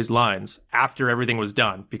and do his lines after everything was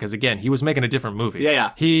done, because again, he was making a different movie.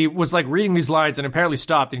 Yeah. He was like reading these lines and apparently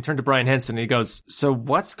stopped and he turned to Brian Henson and he goes, so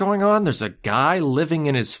what's going on? There's a guy living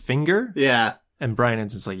in his finger? Yeah. And Brian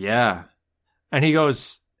Henson's like, yeah. And he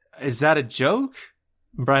goes, is that a joke?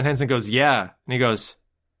 And Brian Henson goes, yeah. And he goes,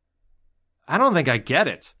 I don't think I get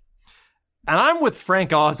it. And I'm with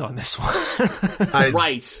Frank Oz on this one.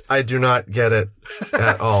 Right. I do not get it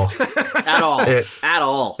at all. At all. At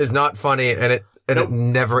all. It's not funny, and it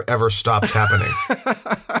never, ever stopped happening.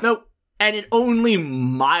 Nope. And it only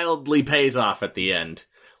mildly pays off at the end.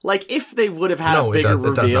 Like, if they would have had a bigger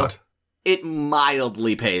reveal, it does not. It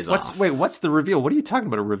mildly pays off. Wait, what's the reveal? What are you talking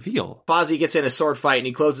about, a reveal? Fozzie gets in a sword fight, and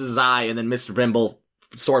he closes his eye, and then Mr. Bimble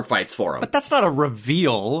sword fights for him. But that's not a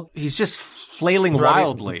reveal. He's just flailing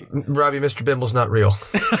wildly. Robbie, Mr. Bimble's not real.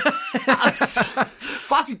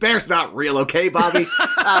 Fozzie Bear's not real, okay, Bobby?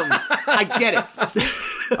 I get it.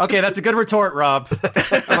 Okay, that's a good retort, Rob.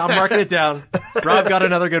 I'm marking it down. Rob got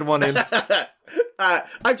another good one in.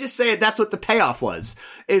 I'm just saying that's what the payoff was.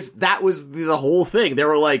 Is that was the whole thing. They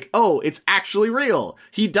were like, oh, it's actually real.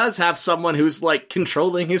 He does have someone who's like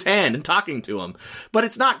controlling his hand and talking to him. But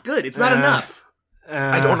it's not good. It's not enough.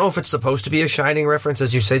 I don't know if it's supposed to be a Shining reference,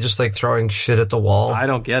 as you say, just like throwing shit at the wall. I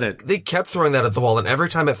don't get it. They kept throwing that at the wall, and every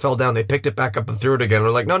time it fell down, they picked it back up and threw it again.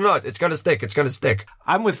 We're like, no, it's gonna stick. It's gonna stick.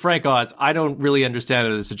 I'm with Frank Oz. I don't really understand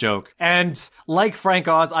it as a joke. And like Frank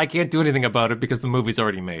Oz, I can't do anything about it because the movie's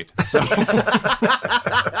already made. So maybe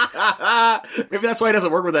that's why he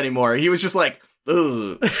doesn't work with anymore. He was just like,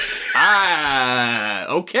 ooh,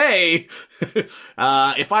 okay.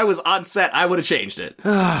 If I was on set, I would have changed it.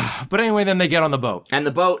 But anyway, then they get on the boat. And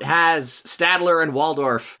the boat has Stadler and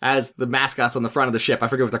Waldorf as the mascots on the front of the ship. I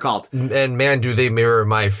forget what they're called. And man, do they mirror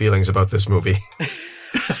my feelings about this movie.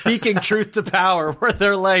 Speaking truth to power, where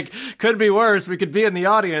they're like, could be worse, we could be in the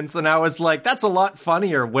audience. And I was like, that's a lot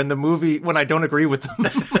funnier when I don't agree with them.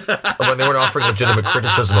 When they weren't offering legitimate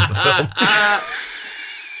criticism of the film.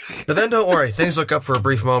 But then don't worry, things look up for a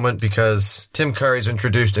brief moment because Tim Curry's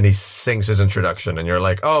introduced and he sings his introduction and you're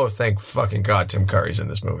like, oh, thank fucking God Tim Curry's in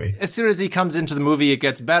this movie. As soon as he comes into the movie, it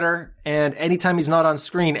gets better. And anytime he's not on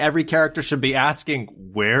screen, every character should be asking,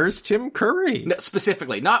 where's Tim Curry? No,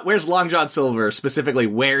 specifically, not where's Long John Silver, specifically,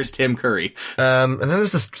 where's Tim Curry? And then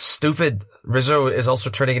there's this stupid Rizzo is also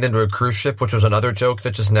turning it into a cruise ship, which was another joke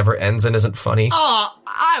that just never ends and isn't funny. Oh,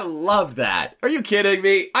 I love that. Are you kidding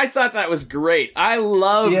me? I thought that was great. I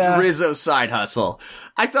loved Rizzo's side hustle.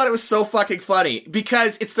 I thought it was so fucking funny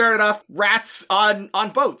because it started off rats on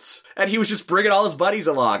boats and he was just bringing all his buddies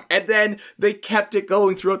along. And then they kept it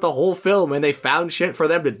going throughout the whole film and they found shit for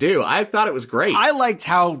them to do. I thought it was great. I liked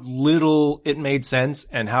how little it made sense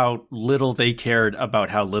and how little they cared about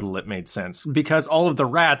how little it made sense because all of the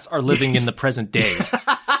rats are living in the present day.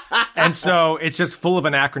 And so it's just full of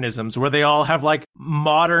anachronisms where they all have like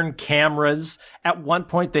modern cameras. At one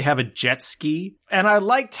point they have a jet ski. And I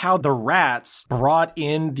liked how the rats brought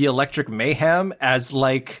in the Electric Mayhem as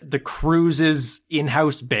like the cruise's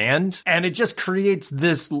in-house band. And it just creates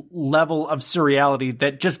this level of surreality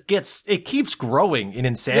that just keeps growing in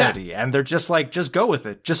insanity. Yeah. And they're just like, just go with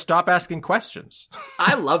it. Just stop asking questions.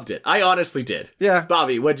 I loved it. I honestly did. Yeah.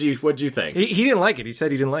 Bobby, what'd you think? He didn't like it. He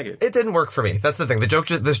said he didn't like it. It didn't work for me. That's the thing.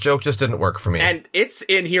 This joke just didn't work for me. And it's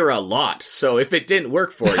in here a lot. So if it didn't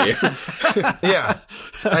work for you. Yeah.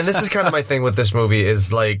 And this is kind of my thing with this movie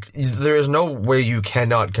is like, there is no way you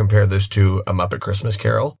cannot compare this to A Muppet Christmas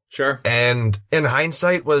Carol. Sure. And in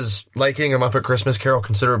hindsight was liking A Muppet Christmas Carol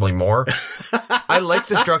considerably more. I like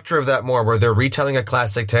the structure of that more where they're retelling a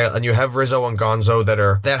classic tale and you have Rizzo and Gonzo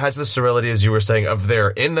that has the surreality, as you were saying, of they're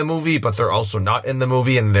in the movie, but they're also not in the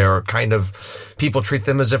movie and they're kind of, people treat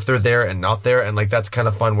them as if they're there and not there. And like, that's kind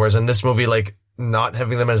of fun. Whereas in this movie, like, not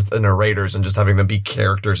having them as the narrators and just having them be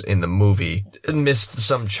characters in the movie missed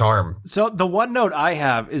some charm. So the one note I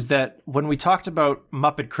have is that when we talked about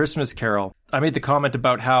Muppet Christmas Carol, I made the comment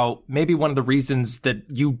about how maybe one of the reasons that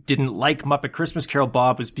you didn't like Muppet Christmas Carol,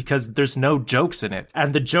 Bob, was because there's no jokes in it.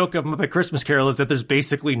 And the joke of Muppet Christmas Carol is that there's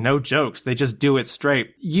basically no jokes. They just do it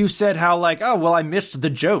straight. You said how like, oh, well, I missed the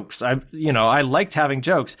jokes. I liked having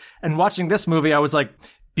jokes. And watching this movie, I was like,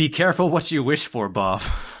 be careful what you wish for, Bob.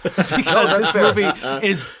 Because this movie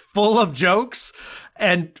is full of jokes.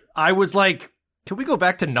 And I was like, can we go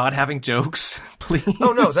back to not having jokes, please?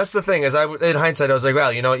 Oh, no, that's the thing. In hindsight, I was like,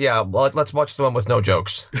 well, let's watch the one with no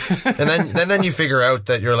jokes. And then you figure out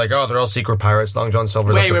that you're like, oh, they're all secret pirates. Long John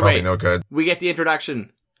Silver's probably no good. We get the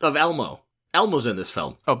introduction of Elmo. Elmo's in this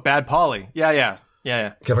film. Oh, Bad Polly. Yeah.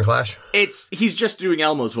 Kevin Clash? He's just doing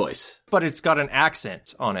Elmo's voice. But it's got an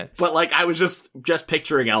accent on it. But like, I was just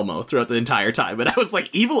picturing Elmo throughout the entire time. And I was like,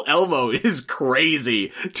 evil Elmo is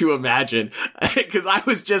crazy to imagine. Because I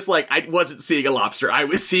was just like, I wasn't seeing a lobster. I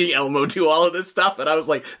was seeing Elmo do all of this stuff. And I was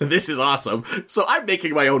like, this is awesome. So I'm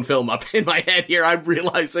making my own film up in my head here. I'm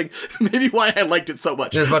realizing maybe why I liked it so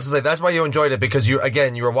much. I was about to say, that's why you enjoyed it. Because you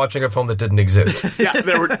were watching a film that didn't exist. Yeah,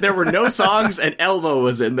 there were no songs and Elmo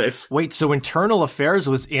was in this. Wait, so Internal Affairs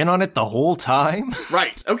was in on it the whole time?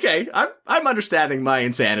 Right. Okay. I'm understanding my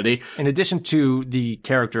insanity. In addition to the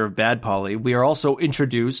character of Bad Polly, we are also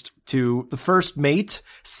introduced to the first mate,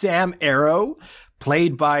 Sam Arrow,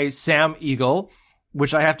 played by Sam Eagle,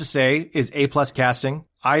 which I have to say is A+ casting.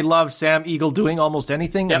 I love Sam Eagle doing almost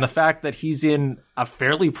anything, and the fact that he's in a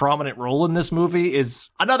fairly prominent role in this movie is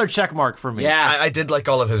another check mark for me. Yeah, I did like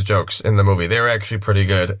all of his jokes in the movie. They were actually pretty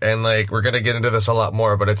good. And like, we're going to get into this a lot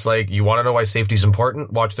more, but it's like, you want to know why safety's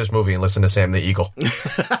important? Watch this movie and listen to Sam the Eagle.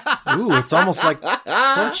 Ooh, it's almost like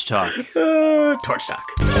Torch Talk. Torch Talk.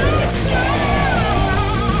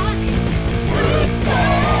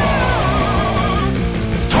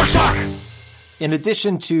 Torch Talk! In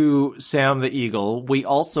addition to Sam the Eagle, we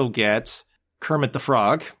also get Kermit the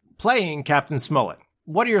Frog playing Captain Smollett.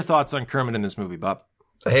 What are your thoughts on Kermit in this movie, Bob?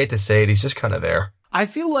 I hate to say it, he's just kind of there. I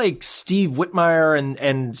feel like Steve Whitmire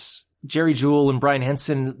and Jerry Jewell and Brian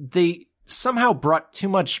Henson, they somehow brought too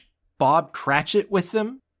much Bob Cratchit with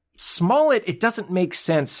them. Smollett, it doesn't make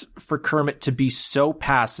sense for Kermit to be so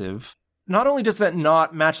passive. Not only does that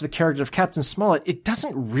not match the character of Captain Smollett, it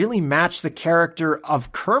doesn't really match the character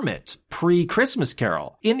of Kermit pre-Christmas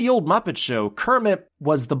Carol. In the old Muppet Show, Kermit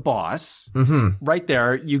was the boss. Mm-hmm. Right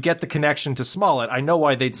there, you get the connection to Smollett. I know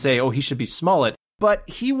why they'd say, oh, he should be Smollett. But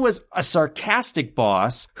he was a sarcastic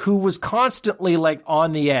boss who was constantly like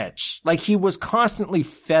on the edge. Like he was constantly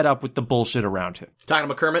fed up with the bullshit around him. Talking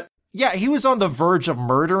about Kermit? Yeah, he was on the verge of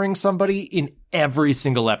murdering somebody in every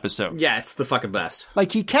single episode. Yeah, it's the fucking best.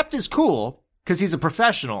 Like, he kept his cool, because he's a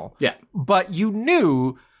professional. Yeah. But you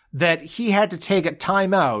knew that he had to take a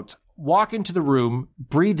time out, walk into the room,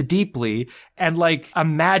 breathe deeply, and, like,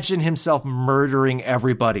 imagine himself murdering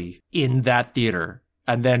everybody in that theater.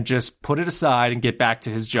 And then just put it aside and get back to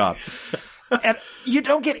his job. And you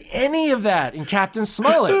don't get any of that in Captain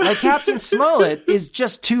Smollett. Like, Captain Smollett is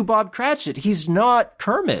just too Bob Cratchit. He's not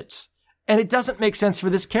Kermit. And it doesn't make sense for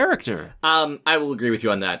this character. I will agree with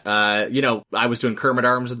you on that. I was doing Kermit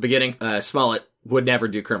arms at the beginning. Smollett would never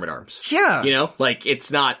do Kermit arms. Yeah.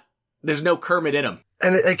 There's no Kermit in him.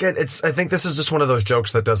 And again, I think this is just one of those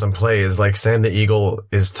jokes that doesn't play, is like Sam the Eagle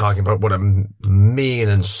is talking about what a mean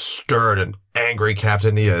and stern and angry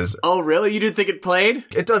captain he is. Oh, really? You didn't think it played?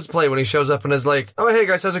 It does play when he shows up and is like, oh, hey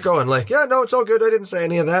guys, how's it going? Like, yeah, no, it's all good. I didn't say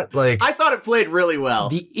any of that. Like, I thought it played really well.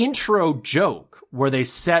 The intro joke where they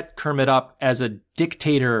set Kermit up as a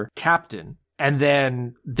dictator captain, and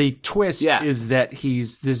then the twist is that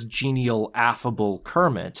he's this genial, affable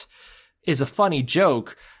Kermit, is a funny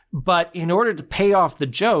joke. But in order to pay off the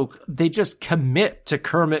joke, they just commit to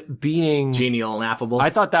Kermit being genial and affable. I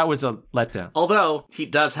thought that was a letdown. Although, he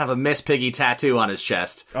does have a Miss Piggy tattoo on his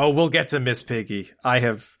chest. Oh, we'll get to Miss Piggy. I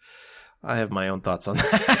have my own thoughts on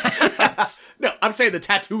that. No, I'm saying the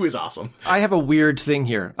tattoo is awesome. I have a weird thing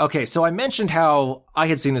here. Okay, so I mentioned how I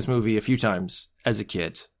had seen this movie a few times as a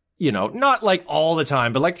kid. Not like all the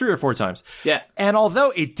time, but like 3 or 4 times. Yeah. And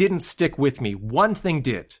although it didn't stick with me, one thing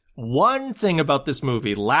did. One thing about this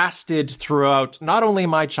movie lasted throughout not only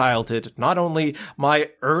my childhood, not only my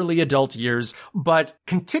early adult years, but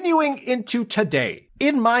continuing into today.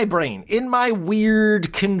 In my brain, in my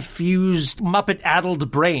weird, confused,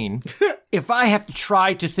 Muppet-addled brain, if I have to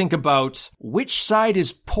try to think about which side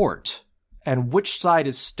is port and which side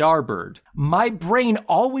is starboard, my brain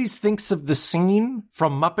always thinks of the scene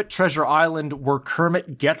from Muppet Treasure Island where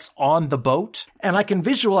Kermit gets on the boat. And I can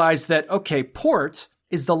visualize that, okay, port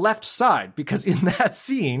is the left side, because in that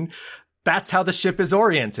scene, that's how the ship is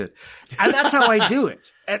oriented. And that's how I do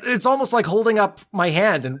it. And it's almost like holding up my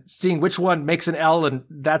hand and seeing which one makes an L and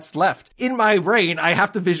that's left. In my brain, I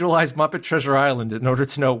have to visualize Muppet Treasure Island in order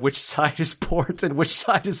to know which side is port and which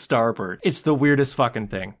side is starboard. It's the weirdest fucking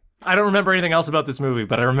thing. I don't remember anything else about this movie,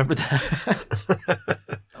 but I remember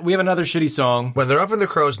that. We have another shitty song. When they're up in the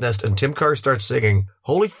crow's nest and Tim Curry starts singing,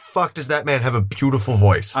 holy fuck does that man have a beautiful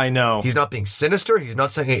voice. I know. He's not being sinister. He's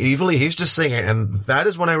not singing evilly. He's just singing. And that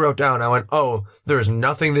is when I wrote down, I went, oh, there is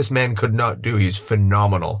nothing this man could not do. He's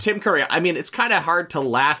phenomenal. Tim Curry, I mean, it's kind of hard to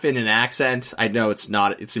laugh in an accent. I know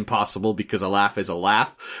it's impossible because a laugh is a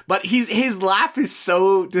laugh. But his laugh is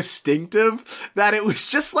so distinctive that it was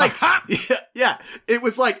just like, yeah, it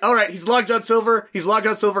was like, all right, he's Long John Silver. He's Long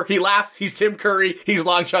John Silver. He laughs. He's Tim Curry. He's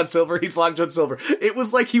Long John Silver. He's Long John Silver. It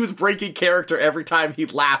was like he was breaking character every time he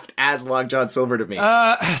laughed as Long John Silver to me.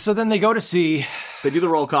 So then they go to sea. They do the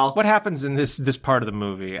roll call. What happens in this part of the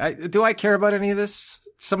movie? Do I care about any of this?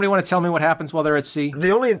 Somebody want to tell me what happens while they're at sea?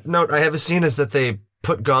 The only note I have seen is that they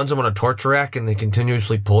put Gonzo on a torture rack and they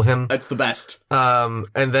continuously pull him. That's the best. And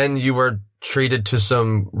then you were treated to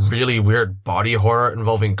some really weird body horror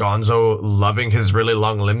involving Gonzo loving his really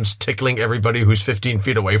long limbs, tickling everybody who's 15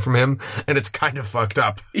 feet away from him, and it's kind of fucked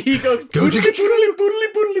up. He goes, boodly, boodly,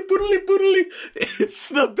 boodly, boodly, boodly. It's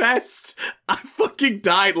the best. I fucking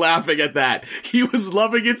died laughing at that. He was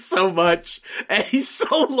loving it so much, and he's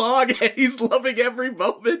so long, and he's loving every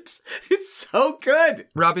moment. It's so good.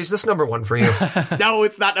 Robbie, is this number 1 for you? No,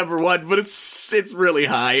 it's not number 1, but it's really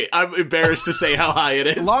high. I'm embarrassed to say how high it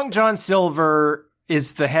is. Long John Silver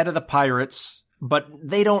is the head of the pirates, but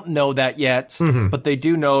they don't know that yet. Mm-hmm. But they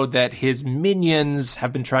do know that his minions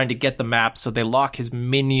have been trying to get the map, so they lock his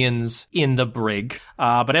minions in the brig.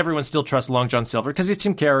 But everyone still trusts Long John Silver because he's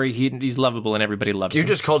Tim Curry. He's lovable and everybody loves him. You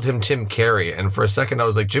just called him Tim Curry, and for a second I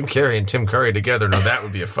was like, Jim Carrey and Tim Curry together? No, that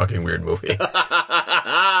would be a fucking weird movie.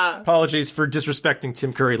 Apologies for disrespecting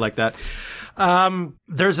Tim Curry like that.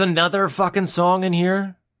 There's another fucking song in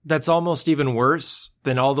here that's almost even worse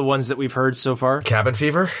than all the ones that we've heard so far. Cabin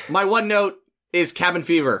Fever? My one note is Cabin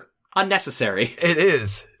Fever. Unnecessary. It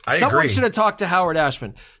is. Someone should have talked to Howard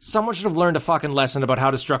Ashman. Someone should have learned a fucking lesson about how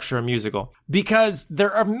to structure a musical. Because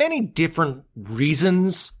there are many different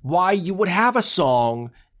reasons why you would have a song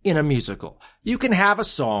in a musical. You can have a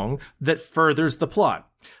song that furthers the plot.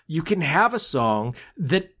 You can have a song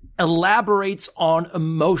that elaborates on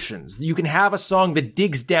emotions. You can have a song that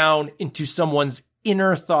digs down into someone's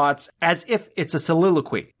inner thoughts as if it's a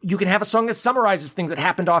soliloquy. You can have a song that summarizes things that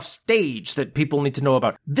happened off stage that people need to know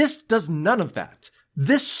about. This does none of that.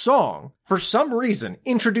 This song, for some reason,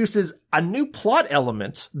 introduces a new plot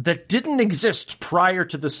element that didn't exist prior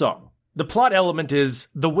to the song. The plot element is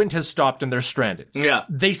the wind has stopped and they're stranded. Yeah.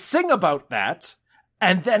 They sing about that,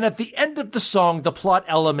 and then at the end of the song, the plot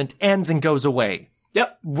element ends and goes away.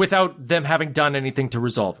 Yep. Without them having done anything to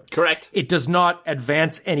resolve it. Correct. It does not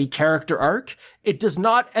advance any character arc. It does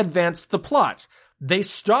not advance the plot. They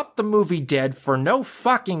stop the movie dead for no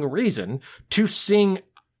fucking reason to sing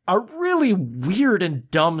a really weird and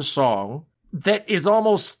dumb song that is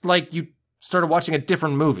almost like you started watching a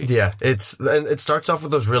different movie. Yeah, and it starts off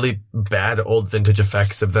with those really bad old vintage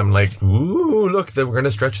effects of them like, ooh, look, we're going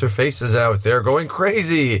to stretch their faces out. They're going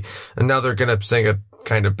crazy. And now they're going to sing a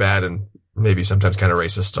kind of bad and maybe sometimes kind of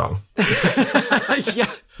racist song.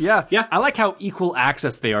 Yeah. I like how equal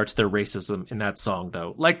access they are to their racism in that song,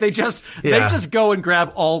 though. Like, they just go and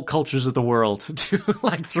grab all cultures of the world to,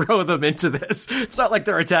 like, throw them into this. It's not like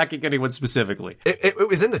they're attacking anyone specifically. It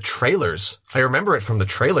was in the trailers. I remember it from the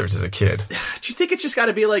trailers as a kid. Do you think it's just got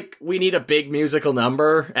to be like, we need a big musical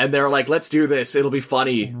number, and they're like, let's do this, it'll be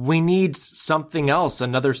funny? We need something else,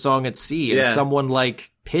 another song at sea, and someone, like,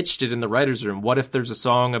 pitched it in the writer's room. What if there's a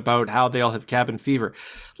song about how they all have cabin fever?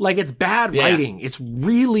 Like, it's bad writing. It's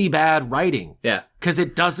really bad writing. Yeah. Because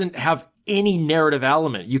it doesn't have any narrative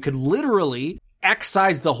element. You could literally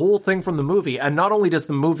excise the whole thing from the movie, and not only does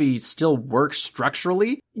the movie still work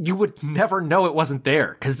structurally, you would never know it wasn't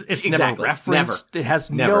there, because it's never referenced. It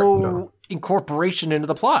has no incorporation into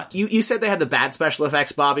the plot. You said they had the bad special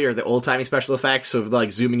effects, Bobby, or the old-timey special effects of,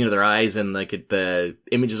 like, zooming into their eyes and, like, the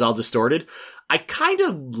image is all distorted. I kind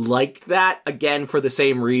of liked that, again, for the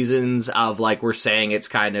same reasons of, like, we're saying it's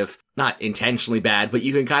kind of not intentionally bad, but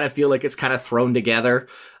you can kind of feel like it's kind of thrown together.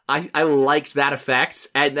 I liked that effect.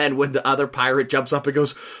 And then when the other pirate jumps up and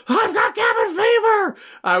goes, I've got cabin fever,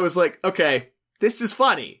 I was like, okay, this is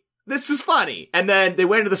funny. This is funny. And then they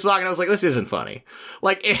went into the song and I was like, this isn't funny.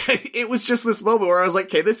 Like, it was just this moment where I was like,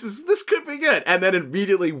 okay, this could be good. And then it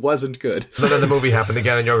immediately wasn't good. So then the movie happened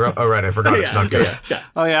again and you're, oh right, I forgot it's not good. Yeah.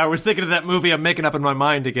 Oh yeah, I was thinking of that movie I'm making up in my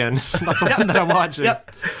mind again. Not the one that I'm watching.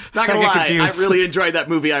 Yep. Not gonna lie, I really enjoyed that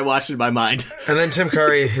movie I watched in my mind. And then Tim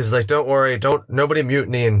Curry is like, don't worry, nobody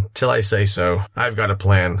mutiny until I say so. I've got a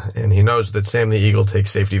plan. And he knows that Sam the Eagle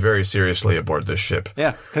takes safety very seriously aboard this ship.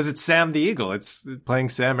 Yeah, because it's Sam the Eagle. It's playing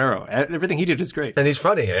Sam Arrow. Everything he did is great. And he's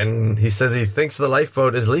funny, and he says he thinks the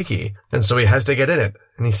lifeboat is leaky, and so he has to get in it.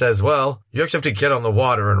 And he says, well, you actually have to get on the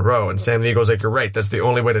water and row. And Sam the Eagle's like, you're right, that's the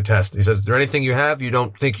only way to test. He says, is there anything you have you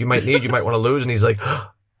don't think you might need, you might want to lose? And he's like,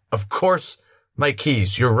 of course, my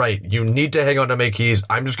keys. You're right. You need to hang on to my keys.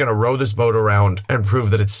 I'm just going to row this boat around and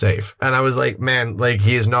prove that it's safe. And I was like, man, like,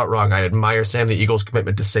 he is not wrong. I admire Sam the Eagle's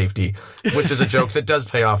commitment to safety, which is a joke that does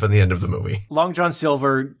pay off in the end of the movie. Long John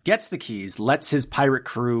Silver gets the keys, lets his pirate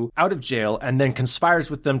crew out of jail, and then conspires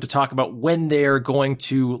with them to talk about when they're going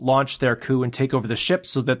to launch their coup and take over the ship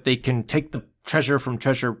so that they can take the treasure from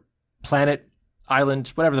Treasure Planet, Island,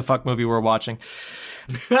 whatever the fuck movie we're watching.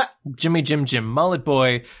 Jim Mullet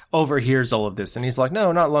Boy overhears all of this and he's like,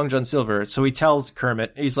 no, not Long John Silver. So he tells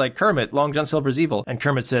Kermit, he's like, Kermit, Long John Silver's evil. And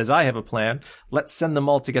Kermit says, I have a plan. Let's send them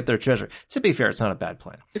all to get their treasure. To be fair, it's not a bad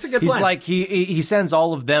plan. It's a good plan. He's like, he sends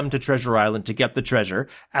all of them to Treasure Island to get the treasure.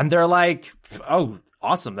 And they're like, oh,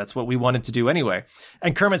 awesome. That's what we wanted to do anyway.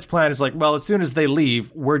 And Kermit's plan is like, well, as soon as they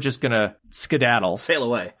leave, we're just going to skedaddle. Sail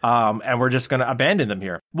away. And we're just going to abandon them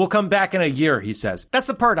here. We'll come back in a year, he says. That's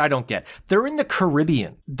the part I don't get. They're in the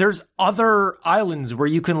Caribbean. There's other islands where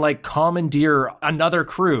you can, like, commandeer another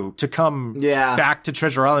crew to come back to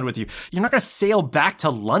Treasure Island with you. You're not going to sail back to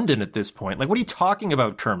London at this point. Like, what are you talking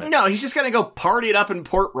about, Kermit? No, he's just going to go party it up in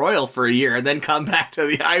Port Royal for a year and then come back to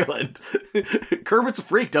the island. Kermit's a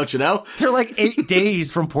freak, don't you know? They're like 8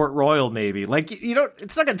 days from Port Royal, maybe. Like, you don't,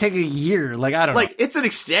 it's not going to take a year. Like, I don't know. Like, it's an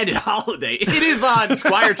extended holiday. It is on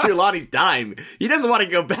Squire Trelawney's dime. He doesn't want to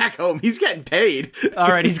go back home. He's getting paid. All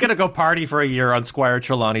right, he's going to go party for a year on Squire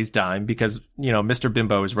Trelawney's dime because, you know, Mr.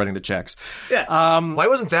 Bimbo is running the checks. Yeah. Why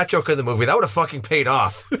wasn't that joke in the movie? That would have fucking paid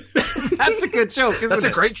off. That's a good joke, isn't it? That's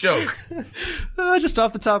a great joke. Just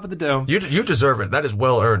off the top of the dome. You deserve it. That is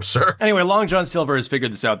well earned, sir. Anyway, Long John Silver has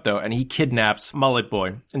figured this out, though, and he kidnaps Mullet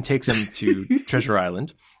Boy and takes him to Treasure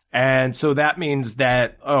Island. And so that means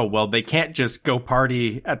that, oh, well, they can't just go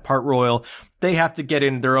party at Port Royal. They have to get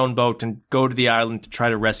in their own boat and go to the island to try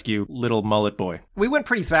to rescue little Mullet Boy. We went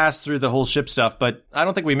pretty fast through the whole ship stuff, but I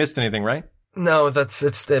don't think we missed anything, right? No,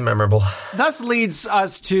 it's immemorable. Thus leads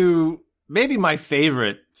us to maybe my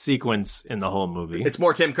favorite sequence in the whole movie. It's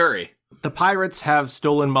more Tim Curry. The pirates have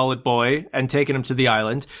stolen Mullet Boy and taken him to the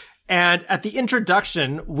island. And at the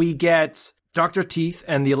introduction, we get Dr. Teeth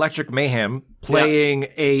and the Electric Mayhem playing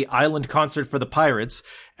a island concert for the pirates.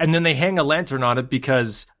 And then they hang a lantern on it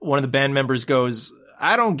because one of the band members goes,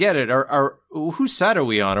 I don't get it. Whose side are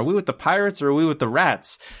we on? Are we with the pirates or are we with the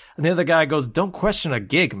rats? And the other guy goes, don't question a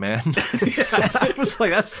gig, man. I was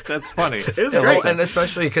like, that's funny. It was great. And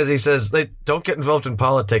especially because he says, they don't get involved in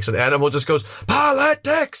politics, and Animal just goes,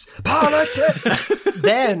 politics!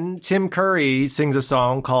 Then Tim Curry sings a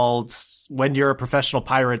song called When You're a Professional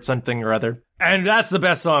Pirate, something or other. And that's the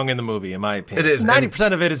best song in the movie, in my opinion. It is.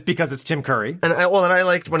 90% of it is because it's Tim Curry. And I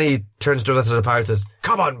liked when he turns to the pirates and says,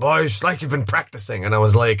 come on, boys, like you've been practicing. And I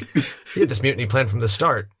was like, he had this mutiny planned from the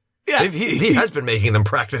start. Yeah. He has been making them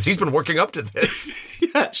practice. He's been working up to this.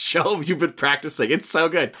 Yeah, show him you've been practicing. It's so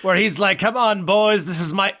good. Where he's like, come on, boys, this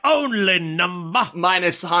is my only number.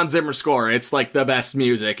 Minus Hans Zimmer score, it's like the best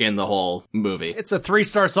music in the whole movie. It's a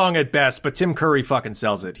 3-star song at best, but Tim Curry fucking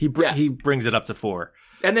sells it. He brings it up to 4.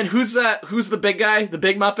 And then who's the big guy? The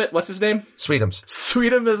big Muppet? What's his name? Sweetums.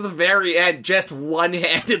 Sweetums is the very end, just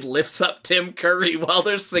one-handed lifts up Tim Curry while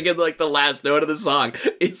they're singing like the last note of the song.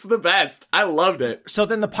 It's the best. I loved it. So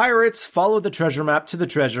then the pirates follow the treasure map to the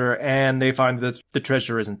treasure, and they find that the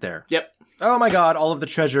treasure isn't there. Yep. Oh my god, all of the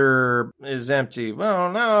treasure is empty.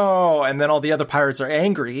 Oh no. And then all the other pirates are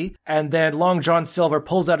angry. And then Long John Silver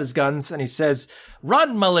pulls out his guns and he says,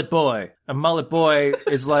 run, Mullet Boy. And Mullet Boy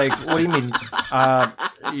is like, what do you mean?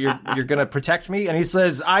 You're gonna protect me? And he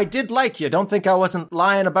says, I did like you. Don't think I wasn't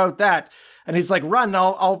lying about that. And he's like, run,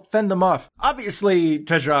 I'll fend them off. Obviously,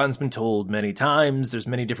 Treasure Island's been told many times. There's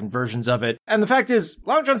many different versions of it. And the fact is,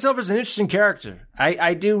 Long John Silver's an interesting character.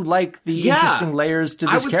 I do like the interesting layers to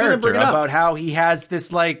this character about how he has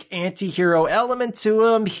this, like, anti-hero element to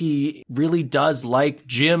him. He really does like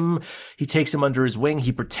Jim. He takes him under his wing.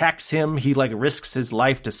 He protects him. He, like, risks his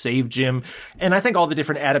life to save Jim. And I think all the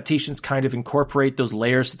different adaptations kind of incorporate those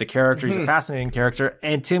layers to the character. He's a fascinating character.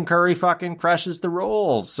 And Tim Curry fucking crushes the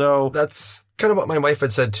role. So that's kind of what my wife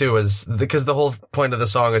had said too, is because the whole point of the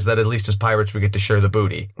song is that at least as pirates we get to share the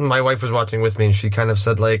booty. My wife was watching with me and she kind of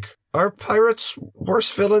said, like, are pirates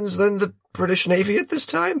worse villains than the British Navy at this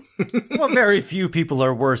time? Well, very few people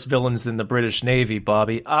are worse villains than the British Navy,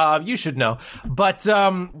 Bobby. You should know. But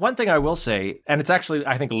one thing I will say, and it's actually,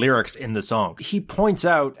 I think, lyrics in the song, he points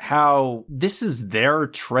out how this is their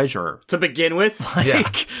treasure. To begin with?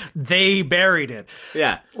 Like, they buried it.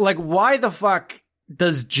 Yeah. Like, why the fuck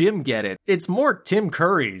does Jim get it? It's more Tim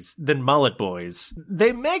Curry's than Mullet Boy's.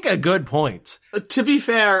 They make a good point. To be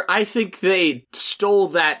fair, I think they stole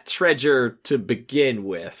that treasure to begin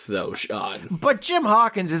with, though, Sean. But Jim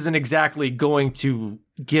Hawkins isn't exactly going to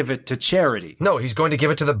give it to charity. No, he's going to give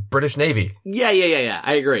it to the British Navy. Yeah.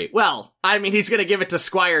 I agree. Well, I mean, he's going to give it to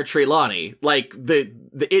Squire Trelawney. Like, the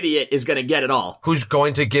idiot is going to get it all. Who's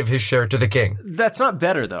going to give his share to the king. That's not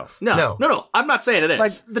better, though. No. I'm not saying it is.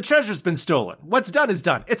 Like, the treasure's been stolen. What's done is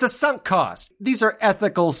done. It's a sunk cost. These are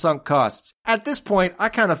ethical sunk costs. At this point, I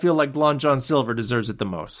kind of feel like Blonde John Silver deserves it the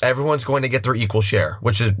most. Everyone's going to get their equal share,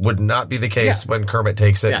 which would not be the case when Kermit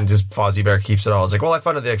takes it and just Fozzie Bear keeps it all. It's like, well, I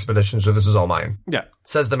funded the expedition, so this is all mine. Yeah.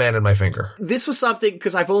 Says the man in my finger. This was something,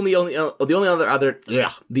 because I've the only other adaptation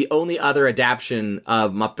of the only other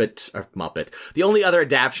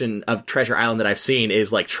adaptation of Treasure Island that I've seen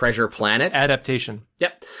is like Treasure Planet. Adaptation.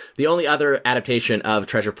 Yep. The only other adaptation of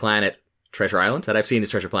Treasure Island that I've seen is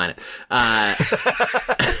Treasure Planet. That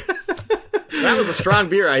was a strong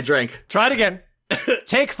beer I drank. Try it again.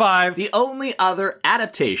 Take 5. The only other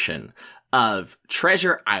adaptation of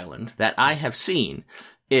Treasure Island that I have seen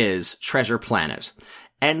is Treasure Planet.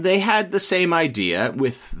 And they had the same idea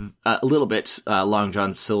with a little bit Long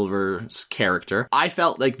John Silver's character. I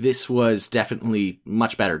felt like this was definitely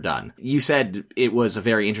much better done. You said it was a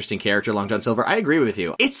very interesting character, Long John Silver. I agree with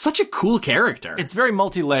you. It's such a cool character. It's very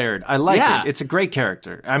multi-layered. I like it. It's a great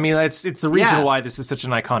character. I mean, it's the reason why this is such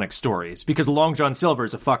an iconic story. It's because Long John Silver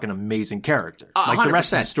is a fucking amazing character. Like 100%. The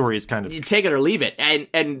rest of the story is kind of... You take it or leave it.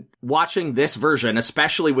 And watching this version,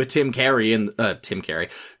 especially with Tim Curry in Tim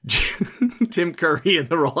Curry in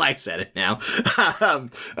the role. I said it now.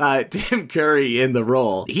 Tim Curry in the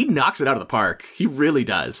role. He knocks it out of the park. He really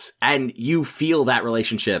does. And you feel that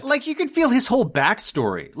relationship. Like, you can feel his whole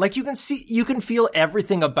backstory. Like, you can feel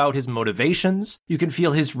everything about his motivations. You can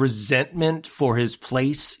feel his resentment for his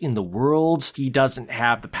place in the world. He doesn't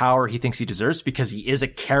have the power he thinks he deserves because he is a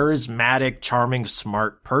charismatic, charming,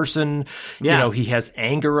 smart person. Yeah. You know, he has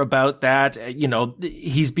anger about that. You know,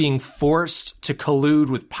 he's being forced to collude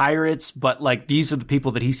with pirates, but like, these are the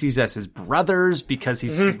people that he sees as his brothers because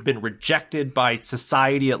he's been rejected by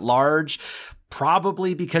society at large,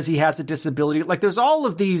 probably because he has a disability. Like, there's all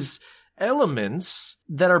of these elements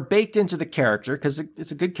that are baked into the character, because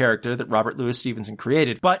it's a good character that Robert Louis Stevenson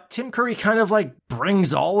created. But Tim Curry kind of like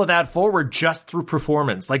brings all of that forward just through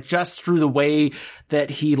performance, like just through the way that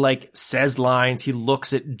he like says lines. He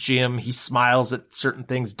looks at Jim. He smiles at certain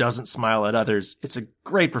things, doesn't smile at others. It's a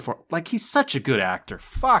great performance. Like, he's such a good actor.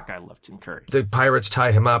 Fuck, I love Tim Curry. The pirates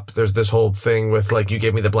tie him up. There's this whole thing with, like, you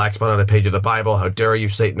gave me the black spot on a page of the Bible. How dare you?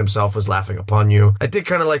 Satan himself was laughing upon you. I did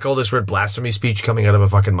kind of like all this weird blasphemy speech coming out of a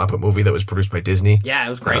fucking Muppet movie that was produced by Disney. Yeah, it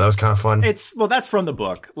was great. That was kind of fun. That's from the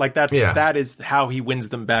book. Like, that is how he wins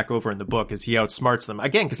them back over in the book, is he outsmarts them.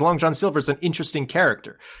 Again, because Long John Silver's an interesting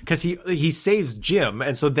character. Because he saves Jim,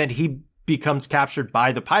 and so then he becomes captured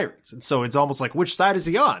by the pirates. And so it's almost like, which side is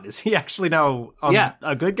he on? Is he actually now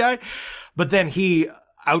a good guy? But then he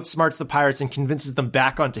outsmarts the pirates and convinces them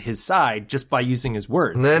back onto his side just by using his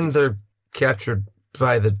words. And then they're captured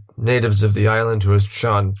by the natives of the island, who, as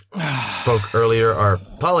Sean spoke earlier, are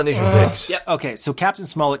Polynesian pigs. Yep. Okay, so Captain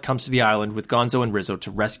Smollett comes to the island with Gonzo and Rizzo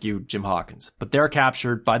to rescue Jim Hawkins. But they're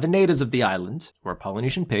captured by the natives of the island, who are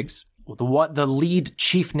Polynesian pigs. The lead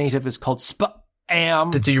chief native is called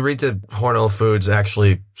Did you read that Hornell Foods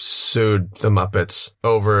actually sued the Muppets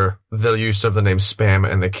over the use of the name Spam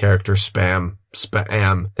and the character Spam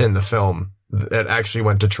in the film? It actually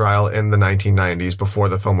went to trial in the 1990s before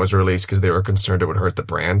the film was released because they were concerned it would hurt the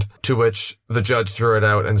brand. To which the judge threw it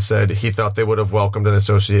out and said he thought they would have welcomed an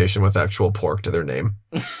association with actual pork to their name.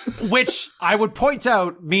 Which I would point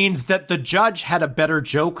out means that the judge had a better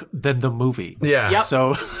joke than the movie. Yeah. Yep.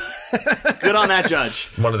 So... Good on that judge.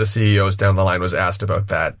 One of the CEOs down the line was asked about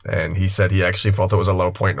that, and he said he actually felt it was a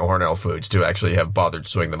low point in Hornell Foods to actually have bothered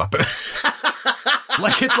suing the Muppets.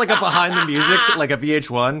 Like, it's like a behind the music, like a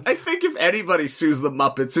VH1. I think if anybody sues the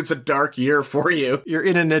Muppets, it's a dark year for you. You're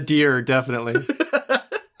in a nadir, definitely.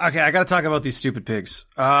 Okay, I gotta talk about these stupid pigs.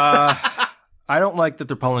 I don't like that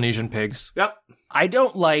they're Polynesian pigs. Yep. I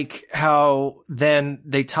don't like how then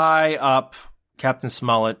they tie up Captain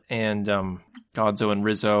Smollett and Gonzo and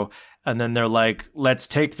Rizzo, and then they're like, let's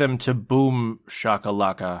take them to Boom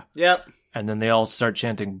Shakalaka. Yep. And then they all start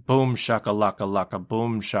chanting, boom shakalaka laka,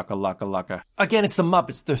 boom shakalaka laka. Again, it's the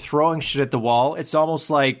Muppets. They're throwing shit at the wall. It's almost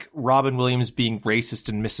like Robin Williams being racist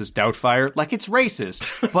in Mrs. Doubtfire. Like, it's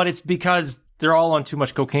racist, but it's because they're all on too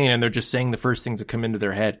much cocaine and they're just saying the first things that come into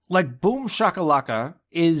their head. Like, boom shakalaka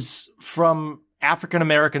is from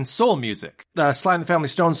African-American soul music. Sly and the Family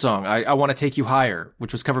Stone song, I Want to Take You Higher,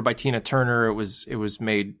 which was covered by Tina Turner. It was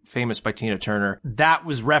made famous by Tina Turner. That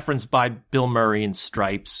was referenced by Bill Murray in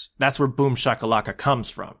Stripes. That's where Boom Shakalaka comes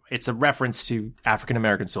from. It's a reference to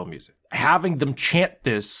African-American soul music. Having them chant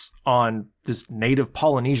this on this native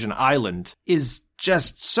Polynesian island is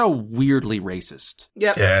just so weirdly racist.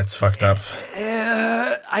 Yep. Yeah, it's fucked up.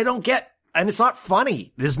 I don't get. And it's not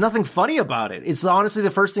funny. There's nothing funny about it. It's honestly the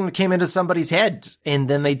first thing that came into somebody's head, and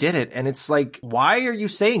then they did it. And it's like, why are you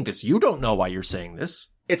saying this? You don't know why you're saying this.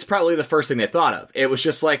 It's probably the first thing they thought of. It was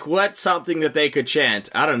just like, what's something that they could chant?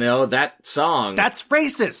 I don't know, that song. That's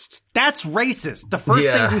racist. That's racist. The first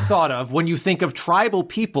thing you thought of when you think of tribal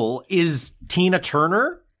people is Tina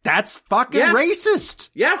Turner. That's fucking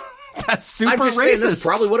racist. Yeah. That's super I'm just racist. saying that's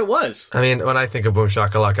probably what it was. I mean, when I think of Boom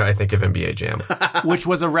Shakalaka, I think of NBA Jam. Which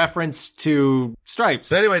was a reference to Stripes.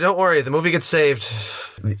 So anyway, don't worry. The movie gets saved.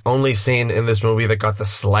 The only scene in this movie that got the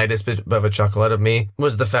slightest bit of a chuckle out of me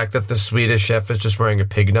was the fact that the Swedish chef is just wearing a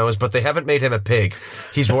pig nose, but they haven't made him a pig.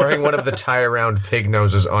 He's wearing one of the tie-around pig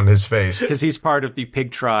noses on his face. Because he's part of the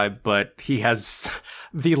pig tribe, but he has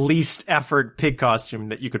the least effort pig costume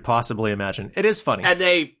that you could possibly imagine. It is funny. And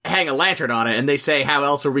they hang a lantern on it, and they say, how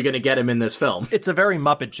else are we going to get him in this film? It's a very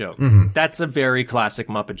Muppet joke. That's a very classic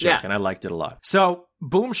Muppet joke, and I liked it a lot. So,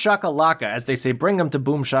 Boom Shakalaka, as they say, bring him to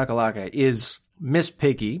Boom Shakalaka, is Miss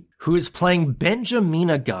Piggy, who is playing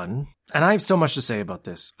Benjamina Gunn. And I have so much to say about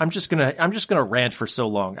this. I'm just gonna rant for so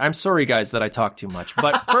long. I'm sorry, guys, that I talk too much.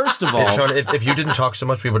 But first of all, Sean, if you didn't talk so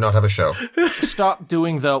much, we would not have a show. Stop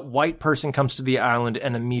doing the white person comes to the island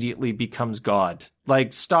and immediately becomes God.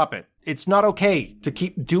 Like, stop it. It's not okay to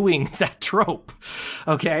keep doing that trope.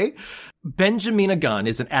 Okay? Benjamina Gunn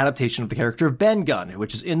is an adaptation of the character of Ben Gunn,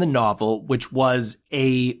 which is in the novel, which was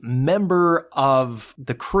a member of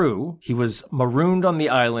the crew. He was marooned on the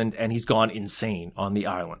island and he's gone insane on the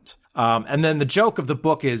island. And then the joke of the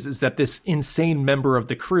book is that this insane member of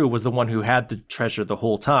the crew was the one who had the treasure the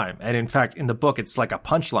whole time. And in fact, in the book, it's like a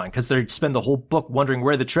punchline because they spend the whole book wondering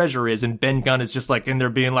where the treasure is. And Ben Gunn is just like in there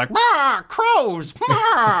being like, "Bah, crows,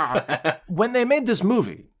 bah." When they made this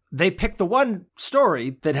movie, they pick the one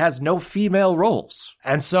story that has no female roles.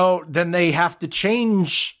 And so then they have to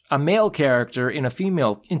change a male character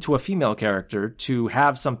into a female character to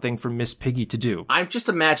have something for Miss Piggy to do. I'm just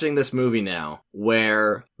imagining this movie now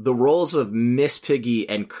where the roles of Miss Piggy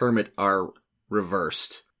and Kermit are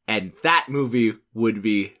reversed. And that movie would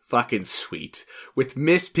be fucking sweet. With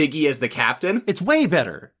Miss Piggy as the captain. It's way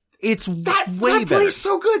better. It's way that better. plays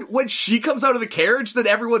so good. When she comes out of the carriage, then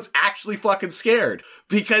everyone's actually fucking scared.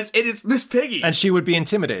 Because it is Miss Piggy. And she would be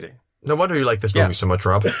intimidating. No wonder you like this movie so much,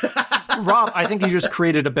 Rob. Rob, I think you just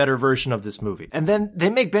created a better version of this movie. And then they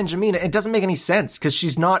make Benjamina. It doesn't make any sense because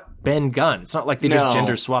she's not Ben Gunn. It's not like they just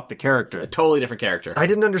gender swapped the character. A totally different character. I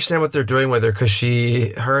didn't understand what they're doing with her because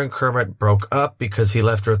her and Kermit broke up because he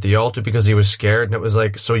left her at the altar because he was scared. And it was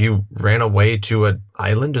like, so you ran away to an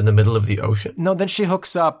island in the middle of the ocean? No, then she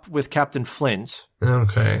hooks up with Captain Flint.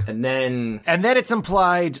 Okay. And then it's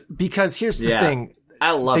implied, because here's the thing.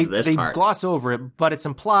 I love this part. They part. gloss over it, but it's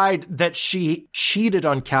implied that she cheated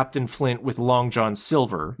on Captain Flint with Long John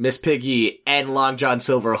Silver. Miss Piggy and Long John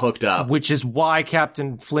Silver hooked up. Which is why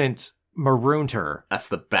Captain Flint marooned her. That's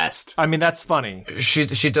the best. I mean, that's funny. She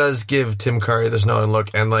does give Tim Curry this knowing look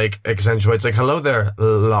and like accentuates like, hello there,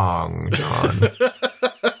 Long John.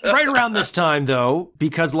 Right around this time, though,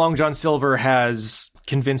 because Long John Silver has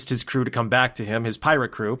convinced his crew to come back to him, his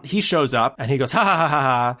pirate crew, he shows up and he goes, ha ha ha ha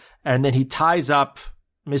ha, and then he ties up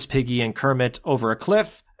Miss Piggy and Kermit over a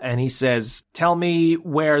cliff, and he says, tell me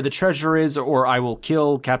where the treasure is or I will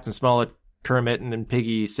kill Captain Smollett, Kermit. And then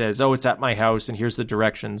Piggy says, oh, it's at my house and here's the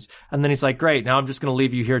directions. And then he's like, great, now I'm just going to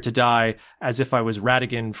leave you here to die as if I was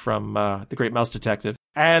Ratigan from The Great Mouse Detective.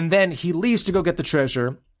 And then he leaves to go get the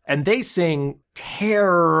treasure, and they sing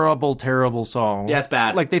terrible, terrible song. Yeah, it's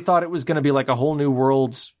bad. Like they thought it was going to be like a Whole New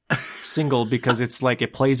World single because it's like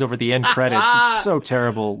it plays over the end credits. It's so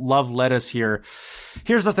terrible. Love Lettuce here.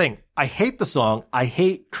 Here's the thing. I hate the song. I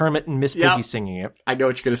hate Kermit and Miss Piggy singing it. I know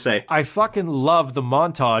what you're going to say. I fucking love the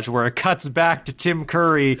montage where it cuts back to Tim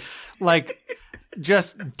Curry, like,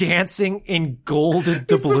 just dancing in golden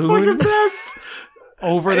doubloons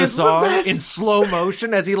over the song in slow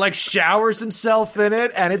motion as he, like, showers himself in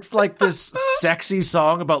it. And it's like this sexy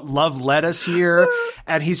song about love lettuce here.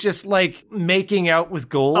 And he's just, like, making out with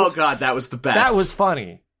gold. Oh, God, that was the best. That was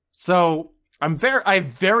funny. So I have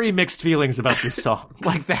very mixed feelings about this song.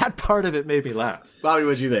 Like, that part of it made me laugh. Bobby,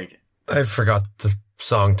 what'd you think? I forgot the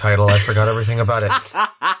song title. I forgot everything about it.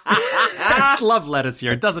 It's Love Lettuce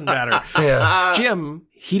here. It doesn't matter. Yeah. Jim,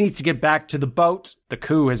 he needs to get back to the boat. The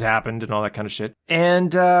coup has happened and all that kind of shit.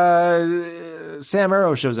 And Sam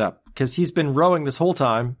Arrow shows up because he's been rowing this whole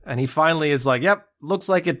time. And he finally is like, yep, looks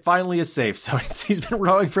like it finally is safe. So he's been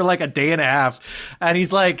rowing for like a day and a half. And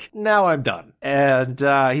he's like, now I'm done. And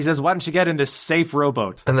he says, why don't you get in this safe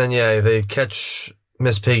rowboat? And then, they catch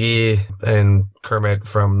Miss Piggy and Kermit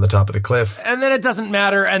from the top of the cliff. And then it doesn't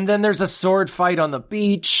matter. And then there's a sword fight on the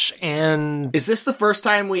beach. And is this the first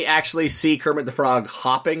time we actually see Kermit the Frog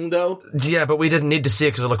hopping, though? Yeah, but we didn't need to see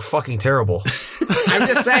it because it looked fucking terrible. I'm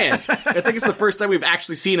just saying. I think it's the first time we've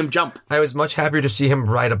actually seen him jump. I was much happier to see him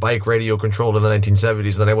ride a bike radio controlled in the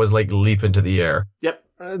 1970s than I was like leap into the air. Yep.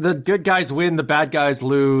 The good guys win, the bad guys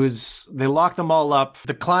lose. They lock them all up.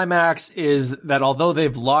 The climax is that although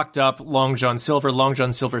they've locked up Long John Silver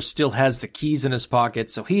still has the keys in his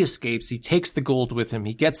pocket, so he escapes. He takes the gold with him.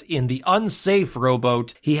 He gets in the unsafe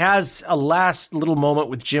rowboat. He has a last little moment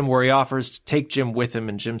with Jim where he offers to take Jim with him,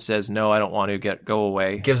 and Jim says, no, I don't want to, go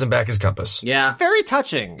away. Gives him back his compass. Yeah. Very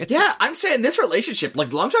touching. Yeah, I'm saying this relationship,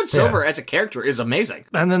 like Long John Silver as a character is amazing.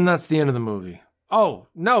 And then that's the end of the movie. Oh,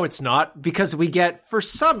 no, it's not, because we get, for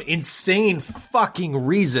some insane fucking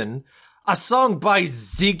reason, a song by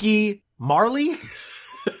Ziggy Marley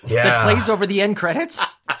that plays over the end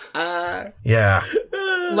credits. Yeah.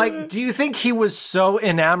 Like, do you think he was so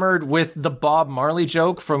enamored with the Bob Marley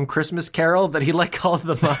joke from Christmas Carol that he, like, called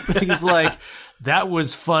them up? He's like, that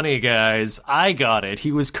was funny, guys. I got it.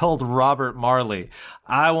 He was called Robert Marley.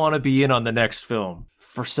 I want to be in on the next film.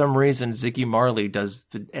 For some reason, Ziggy Marley does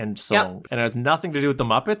the end song, and it has nothing to do with the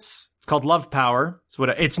Muppets. It's called Love Power.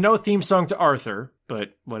 It's no theme song to Arthur, but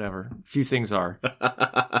whatever. Few things are.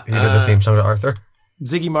 He did the theme song to Arthur?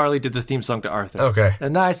 Ziggy Marley did the theme song to Arthur. Okay.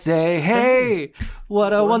 And I say, hey,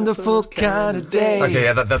 what a wonderful kind of day. Okay,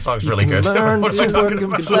 yeah, that song's really good. Learn What to am I talking work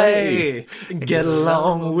and about? play and get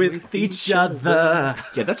along with each other.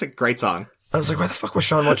 Yeah, that's a great song. I was like, why the fuck was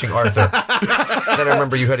Sean watching Arthur? Then I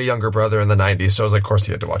remember you had a younger brother in the 90s, so I was like, of course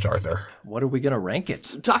he had to watch Arthur. What are we going to rank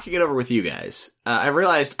it? Talking it over with you guys, I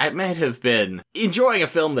realized I might have been enjoying a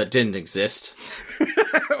film that didn't exist.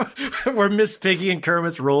 Where Miss Piggy and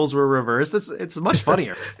Kermit's roles were reversed. It's much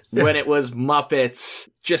funnier. When it was Muppets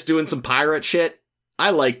just doing some pirate shit, I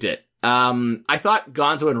liked it. I thought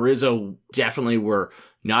Gonzo and Rizzo definitely were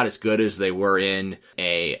not as good as they were in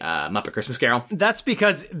a Muppet Christmas Carol. That's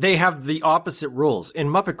because they have the opposite roles. In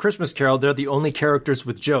Muppet Christmas Carol, they're the only characters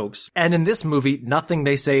with jokes. And in this movie, nothing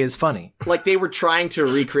they say is funny. Like, they were trying to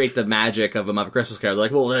recreate the magic of a Muppet Christmas Carol. They're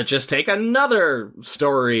like, well, just take another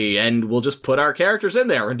story and we'll just put our characters in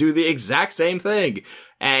there and do the exact same thing.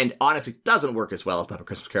 And honestly, it doesn't work as well as Muppet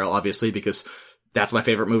Christmas Carol, obviously, because that's my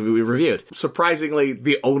favorite movie we reviewed. Surprisingly,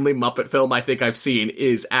 the only Muppet film I think I've seen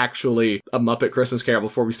is actually a Muppet Christmas Carol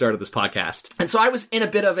before we started this podcast. And so I was in a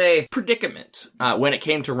bit of a predicament when it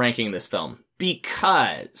came to ranking this film,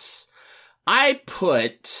 because I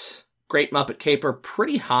put Great Muppet Caper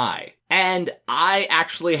pretty high. And I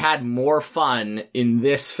actually had more fun in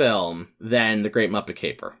this film than The Great Muppet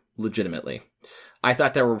Caper, legitimately. I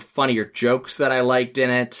thought there were funnier jokes that I liked in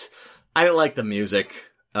it. I didn't like the music.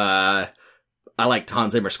 I liked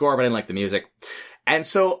Hans Zimmer's score, but I didn't like the music. And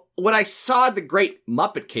so when I saw The Great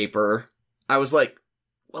Muppet Caper, I was like,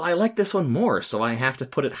 well, I like this one more, so I have to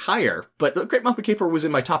put it higher. But The Great Muppet Caper was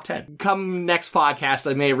in my top 10. Come next podcast,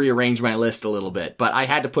 I may rearrange my list a little bit, but I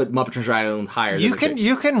had to put Muppet Treasure Island higher. You can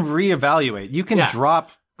reevaluate. You can drop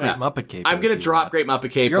Great Muppet Caper. I'm going to drop Great Muppet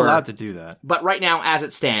Caper. You're allowed to do that. But right now, as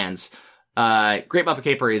it stands, Great Muppet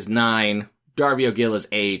Caper is 9, Darby O'Gill is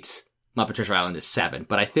 8, Muppet Treasure Island is 7,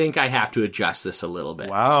 but I think I have to adjust this a little bit.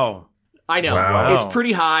 Wow. I know. Wow. It's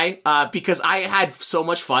pretty high, because I had so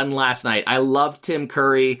much fun last night. I loved Tim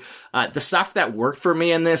Curry. The stuff that worked for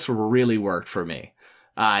me in this really worked for me.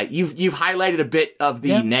 You've highlighted a bit of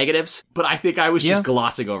the negatives, but I think I was just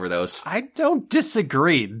glossing over those. I don't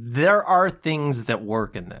disagree. There are things that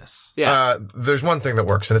work in this. Yeah. There's one thing that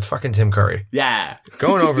works, and it's fucking Tim Curry. Yeah.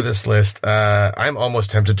 Going over this list, I'm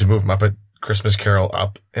almost tempted to move Muppet Christmas Carol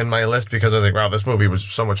up in my list because I was like, wow, this movie was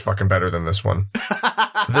so much fucking better than this one.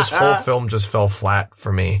 This whole film just fell flat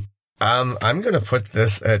for me. I'm going to put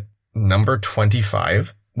this at number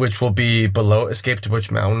 25, which will be below Escape to Witch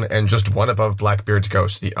Mountain and just one above Blackbeard's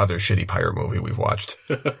Ghost, the other shitty pirate movie we've watched.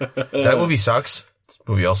 That movie sucks. This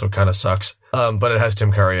movie also kind of sucks. But it has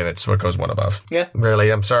Tim Curry in it, so it goes one above. Yeah.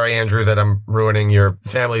 Really, I'm sorry, Andrew, that I'm ruining your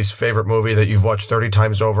family's favorite movie that you've watched 30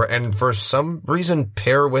 times over and for some reason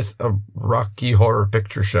pair with a Rocky Horror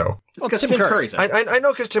Picture Show. Well, it's Tim Curry's in it. I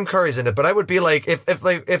know because Tim Curry's in it, but I would be like,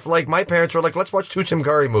 if my parents were like, let's watch 2 Tim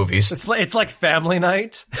Curry movies. It's like family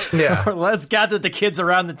night. Yeah. Or let's gather the kids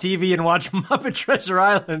around the TV and watch Muppet Treasure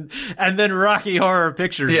Island and then Rocky Horror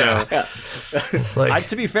Picture Show. Yeah. It's like,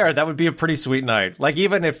 To be fair, that would be a pretty sweet night. Like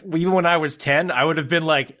even when I was 10, I would have been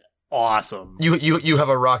like, awesome. you have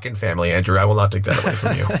a rockin' family, Andrew. I will not take that away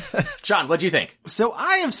from you. John, what do you think? So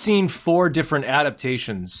I have seen 4 different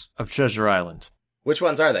adaptations of Treasure Island. Which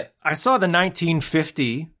ones are they? I saw the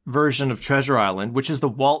 1950 version of Treasure Island, which is the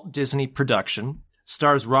Walt Disney production.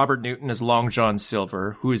 Stars Robert Newton as Long John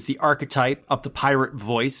Silver, who is the archetype of the pirate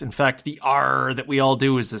voice. In fact, the R that we all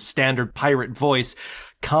do is the standard pirate voice,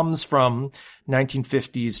 comes from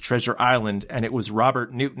 1950s Treasure Island, and it was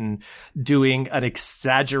Robert Newton doing an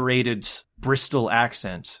exaggerated Bristol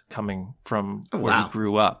accent coming from where he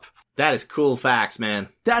grew up. That is cool facts, man.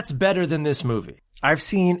 That's better than this movie. I've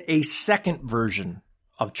seen a second version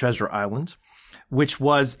of Treasure Island, which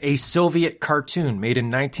was a Soviet cartoon made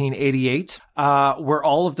in 1988, where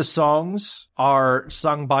all of the songs are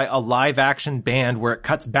sung by a live-action band where it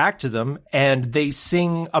cuts back to them, and they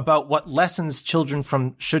sing about what lessons children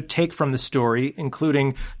should take from the story,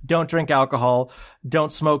 including don't drink alcohol,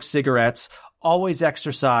 don't smoke cigarettes, always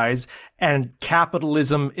exercise, and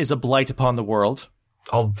capitalism is a blight upon the world.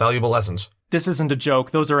 All valuable lessons. This isn't a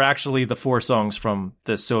joke. Those are actually the 4 songs from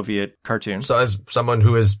the Soviet cartoon. So as someone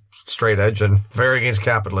who is straight edge and very against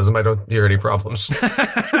capitalism, I don't hear any problems.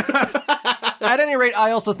 At any rate,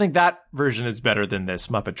 I also think that version is better than this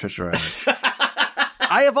Muppet Treasure Island.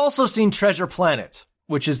 I have also seen Treasure Planet,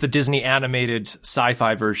 which is the Disney animated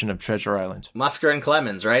sci-fi version of Treasure Island. Musker and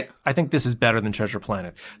Clemens, right? I think this is better than Treasure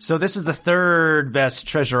Planet. So this is the 3rd best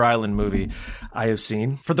Treasure Island movie I have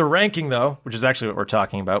seen. For the ranking, though, which is actually what we're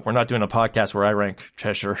talking about, we're not doing a podcast where I rank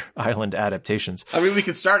Treasure Island adaptations. I mean, we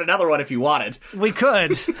could start another one if you wanted. We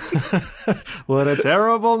could. What a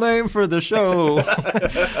terrible name for the show.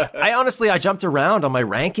 I jumped around on my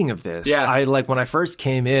ranking of this. Yeah. When I first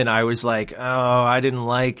came in, I was like, oh, I didn't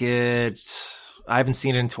like it. I haven't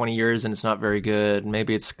seen it in 20 years and it's not very good.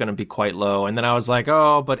 Maybe it's going to be quite low. And then I was like,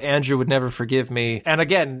 oh, but Andrew would never forgive me. And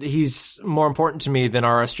again, he's more important to me than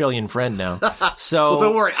our Australian friend now. So well,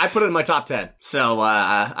 don't worry. I put it in my top 10. So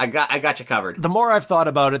I got you covered. The more I've thought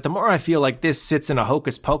about it, the more I feel like this sits in a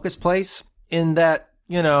hocus pocus place in that,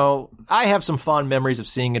 you know, I have some fond memories of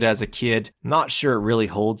seeing it as a kid. Not sure it really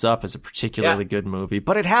holds up as a particularly good movie,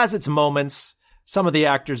 but it has its moments. Some of the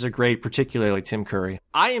actors are great, particularly Tim Curry.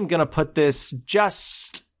 I am going to put this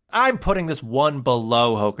I'm putting this one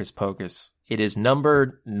below Hocus Pocus. It is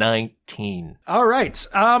number 19. All right.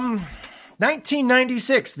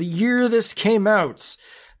 1996, the year this came out.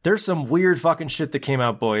 There's some weird fucking shit that came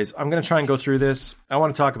out, boys. I'm going to try and go through this. I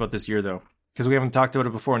want to talk about this year, though, because we haven't talked about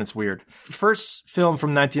it before and it's weird. First film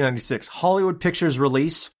from 1996, Hollywood Pictures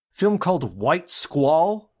release, film called White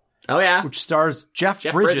Squall. Oh, yeah. Which stars Jeff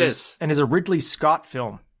Bridges and is a Ridley Scott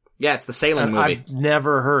film. Yeah, it's the sailing movie. I've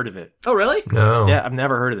never heard of it. Oh, really? No. Yeah, I've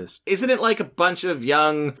never heard of this. Isn't it like a bunch of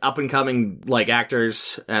young, up-and-coming, like,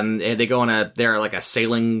 actors, and they go on they're like a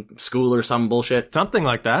sailing school or some bullshit? Something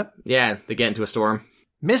like that. Yeah, they get into a storm.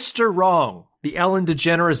 Mr. Wrong, the Ellen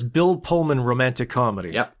DeGeneres Bill Pullman romantic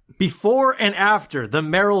comedy. Yep. Before and After, the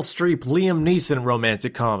Meryl Streep Liam Neeson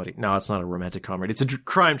romantic comedy. No, it's not a romantic comedy. It's a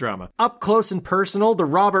crime drama. Up Close and Personal, the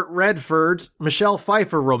Robert Redford Michelle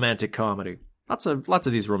Pfeiffer romantic comedy. Lots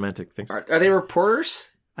of these romantic things. Are they reporters?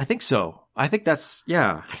 I think so. I think that's,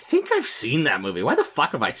 yeah. I think I've seen that movie. Why the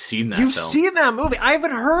fuck have I seen that film? You've seen that movie? I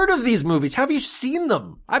haven't heard of these movies. Have you seen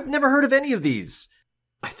them? I've never heard of any of these.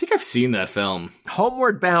 I think I've seen that film.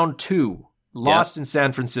 Homeward Bound 2. Lost in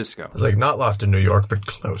San Francisco. It's like not Lost in New York, but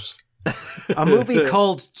close. A movie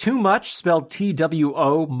called Too Much, spelled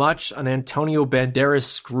T-W-O, Much, an Antonio Banderas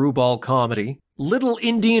screwball comedy. Little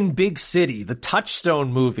Indian Big City, the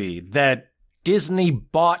Touchstone movie that Disney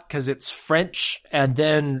bought because it's French, and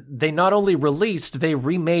then they not only released, they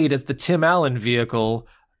remade as the Tim Allen vehicle,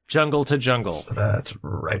 Jungle to Jungle. That's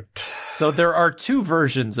right. So there are two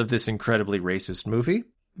versions of this incredibly racist movie.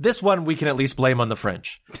 This one we can at least blame on the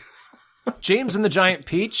French. James and the Giant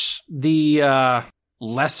Peach, the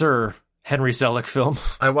lesser Henry Selick film.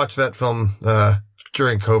 I watched that film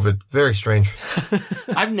during COVID. Very strange.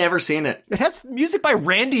 I've never seen it. It has music by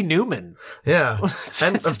Randy Newman. Yeah. It's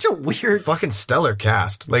such a weird... Fucking stellar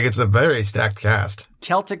cast. Like, it's a very stacked cast.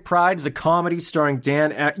 Celtic Pride, the comedy starring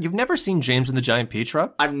Dan... You've never seen James and the Giant Peach,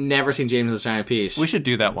 Rob? I've never seen James and the Giant Peach. We should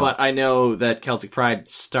do that one. But I know that Celtic Pride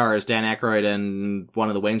stars Dan Aykroyd and one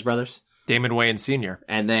of the Wayans brothers. Damon Wayans Sr.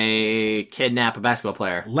 And they kidnap a basketball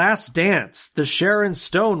player. Last Dance, the Sharon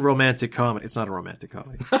Stone romantic comedy. It's not a romantic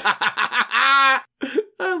comedy.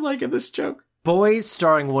 I'm liking this joke. Boys,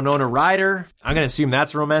 starring Winona Ryder. I'm going to assume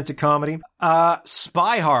that's a romantic comedy.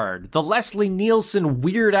 Spy Hard, the Leslie Nielsen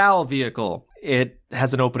Weird Al vehicle. It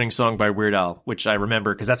has an opening song by Weird Al, which I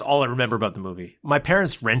remember because that's all I remember about the movie. My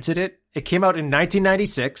parents rented it. It came out in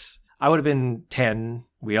 1996. I would have been 10.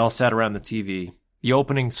 We all sat around the TV. The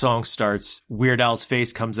opening song starts, Weird Al's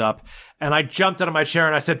face comes up, and I jumped out of my chair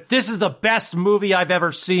and I said, this is the best movie I've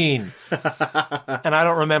ever seen. And I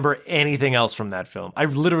don't remember anything else from that film. I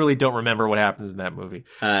literally don't remember what happens in that movie.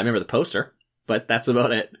 I remember the poster, but that's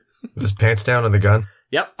about it. Just pants down on the gun.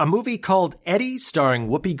 Yep. A movie called Eddie, starring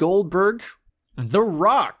Whoopi Goldberg. The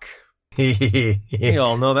Rock. You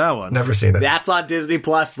all know that one. Never seen it. That's on Disney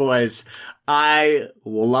Plus, boys. I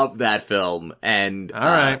love that film, and all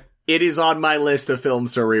right. It is on my list of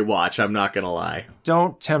films to rewatch, I'm not gonna lie.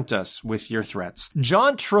 Don't tempt us with your threats.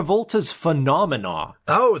 John Travolta's Phenomena.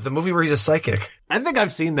 Oh, the movie where he's a psychic. I think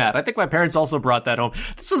I've seen that. I think my parents also brought that home.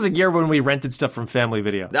 This was a year when we rented stuff from Family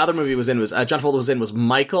Video. The other movie John Travolta was in was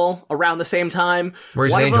Michael around the same time. Where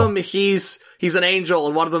he's one an of angel. them, he's an angel,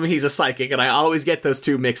 and one of them, he's a psychic, and I always get those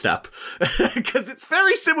two mixed up. Because it's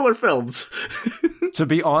very similar films. To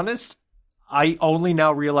be honest, I only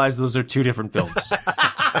now realize those are two different films.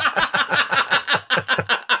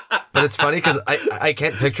 But it's funny because I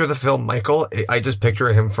can't picture the film Michael. I just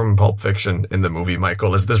picture him from Pulp Fiction in the movie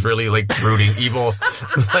Michael as this really like brooding evil,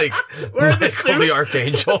 like Wearing the Michael suit? the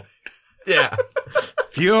Archangel. Yeah.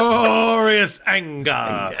 Furious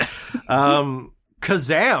anger.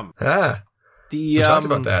 Kazam. Ah. The We talked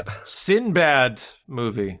about that. Sinbad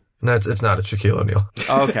movie. No, it's not. It's Shaquille O'Neal.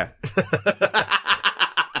 Oh, okay.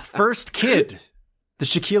 First Kid. The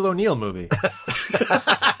Shaquille O'Neal movie.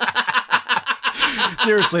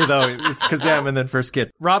 Seriously, though, it's Kazam and then First Kid.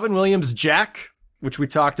 Robin Williams' Jack, which we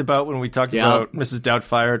talked about when we talked about Mrs.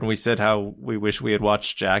 Doubtfire, and we said how we wish we had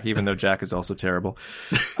watched Jack, even though Jack is also terrible.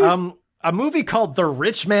 A movie called The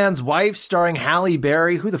Rich Man's Wife, starring Halle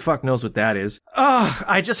Berry. Who the fuck knows what that is?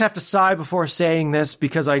 I just have to sigh before saying this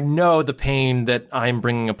because I know the pain that I'm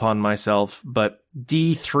bringing upon myself, but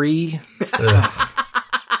D3...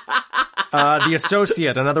 The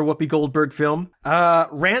Associate, another Whoopi Goldberg film.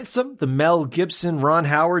 Ransom, the Mel Gibson, Ron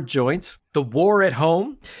Howard joint. The War at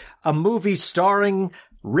Home, a movie starring,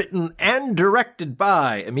 written, and directed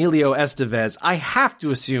by Emilio Estevez. I have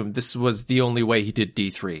to assume this was the only way he did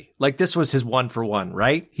D3. Like, this was his one for one,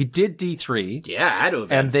 right? He did D3. Yeah, I don't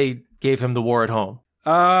know. And they gave him The War at Home.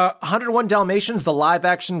 101 Dalmatians, the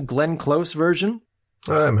live-action Glenn Close version.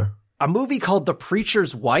 A movie called The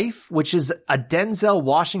Preacher's Wife, which is a Denzel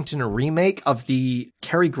Washington remake of the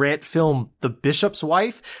Cary Grant film The Bishop's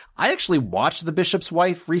Wife. I actually watched The Bishop's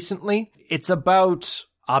Wife recently. It's about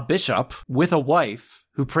a bishop with a wife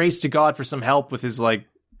who prays to God for some help with his, like,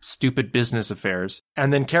 stupid business affairs.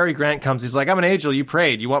 And then Cary Grant comes, he's like, I'm an angel, you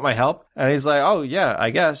prayed, you want my help? And he's like, oh, yeah, I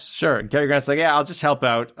guess, sure. And Cary Grant's like, yeah, I'll just help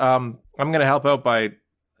out. I'm gonna help out by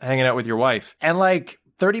hanging out with your wife. And, like,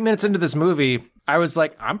 30 minutes into this movie, I was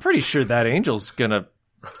like, I'm pretty sure that angel's gonna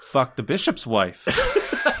fuck the bishop's wife.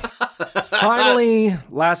 Finally,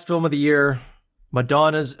 last film of the year,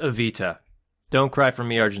 Madonna's Evita. Don't cry for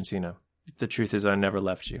me, Argentina. The truth is I never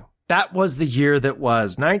left you. That was the year that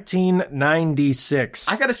was, 1996.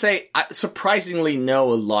 I gotta say, I surprisingly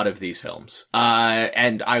know a lot of these films.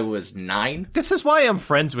 And I was 9. This is why I'm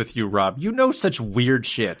friends with you, Rob. You know such weird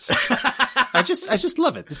shit. I just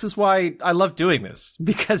love it. This is why I love doing this.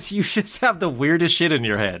 Because you just have the weirdest shit in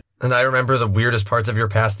your head. And I remember the weirdest parts of your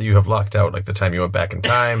past that you have locked out, like the time you went back in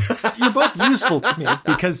time. You're both useful to me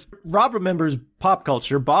because Rob remembers pop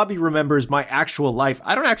culture. Bobby remembers my actual life.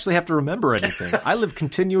 I don't actually have to remember anything. I live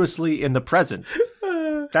continuously in the present.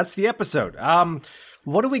 That's the episode.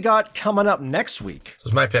 What do we got coming up next week? It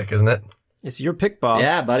was my pick, isn't it? It's your pick, Bob.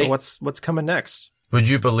 Yeah, buddy. So what's coming next? Would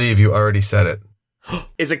you believe you already said it?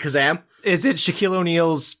 Is it Kazam? Is it Shaquille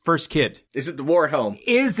O'Neal's first kid? Is it The War at Home?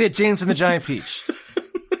 Is it James and the Giant Peach?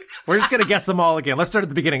 We're just going to guess them all again. Let's start at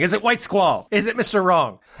the beginning. Is it White Squall? Is it Mr.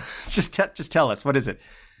 Wrong? Just tell us. What is it?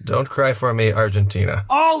 Don't cry for me, Argentina.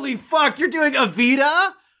 Holy fuck, you're doing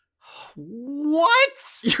Evita?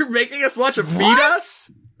 What? You're making us watch Evita? What?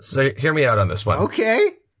 So hear me out on this one.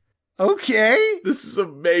 Okay. This is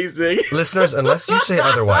amazing. Listeners, unless you say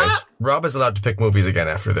otherwise, Rob is allowed to pick movies again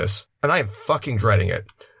after this. And I am fucking dreading it.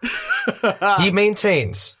 He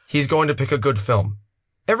maintains he's going to pick a good film.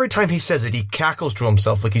 Every time he says it, he cackles to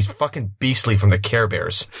himself like he's fucking Beastly from the Care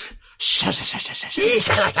Bears.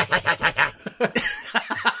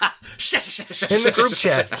 In the group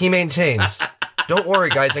chat, he maintains, don't worry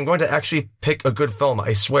guys, I'm going to actually pick a good film,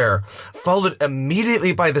 I swear. Followed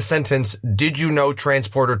immediately by the sentence, did you know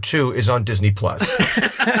Transporter 2 is on Disney+.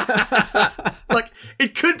 Look,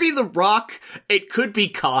 it could be The Rock, it could be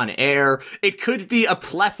Con Air, it could be a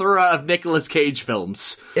plethora of Nicolas Cage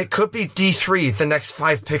films. It could be D3, the next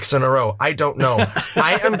 5 picks in a row. I don't know.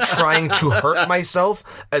 I am trying to hurt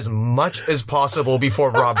myself as much as possible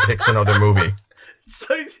before Rob picks another movie.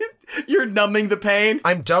 So you're numbing the pain?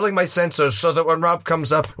 I'm dulling my sensors so that when Rob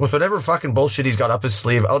comes up with whatever fucking bullshit he's got up his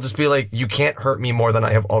sleeve, I'll just be like, you can't hurt me more than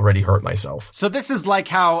I have already hurt myself. So this is like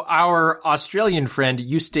how our Australian friend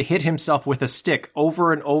used to hit himself with a stick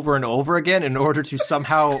over and over and over again in order to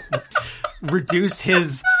somehow reduce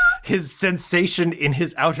his sensation in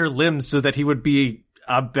his outer limbs so that he would be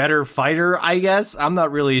a better fighter, I guess. I'm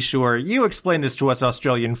not really sure. You explain this to us,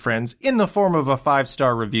 Australian friends, in the form of a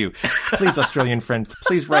 5-star review. Please, Australian friend,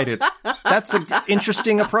 please write it. That's an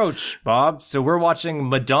interesting approach, Bob. So we're watching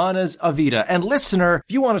Madonna's Evita. And listener,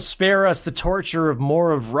 if you want to spare us the torture of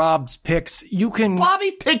more of Rob's picks, you can...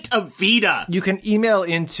 Bobby picked Evita! You can email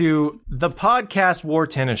into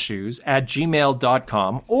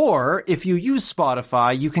thepodcastwartennisshoes@gmail.com, or if you use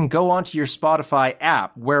Spotify, you can go onto your Spotify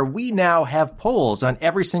app, where we now have polls on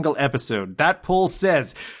every single episode. That poll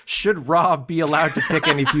says, should Rob be allowed to pick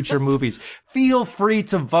any future movies? Feel free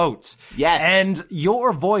to vote. Yes. And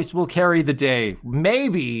your voice will carry the day.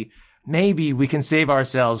 Maybe we can save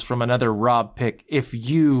ourselves from another Rob pick if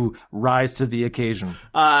you rise to the occasion.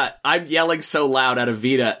 I'm yelling so loud at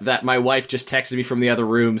Evita that my wife just texted me from the other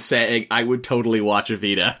room saying I would totally watch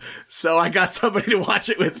Evita. So I got somebody to watch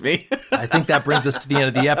it with me. I think that brings us to the end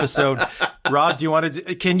of the episode. Rob, do you want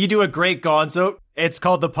to... Can you do a great gonzo? It's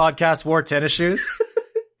called The Podcast Wore Tennis Shoes.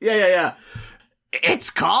 Yeah.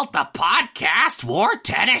 It's called The Podcast Wore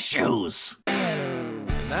Tennis Shoes.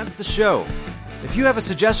 That's the show. If you have a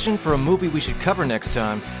suggestion for a movie we should cover next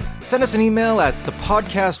time, send us an email at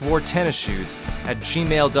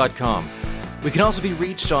thepodcastwartennisshoes@gmail.com. We can also be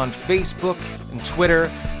reached on Facebook and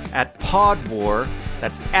Twitter at Podwar.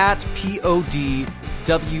 That's at PODWORE.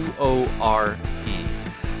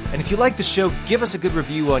 And if you like the show, give us a good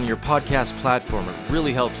review on your podcast platform. It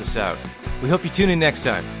really helps us out. We hope you tune in next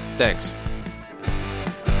time. Thanks.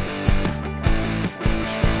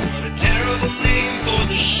 What a terrible name for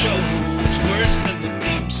the show. It's worse than the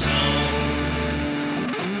theme song.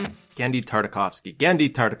 Genndy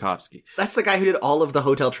Tartakovsky. That's the guy who did all of the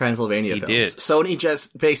Hotel Transylvania films. did. Sony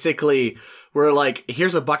just basically were like,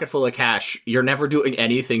 here's a bucket full of cash. You're never doing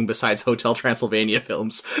anything besides Hotel Transylvania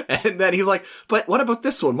films. And then he's like, but what about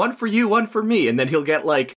this one? One for you, one for me. And then he'll get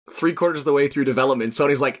like 3/4 of the way through development.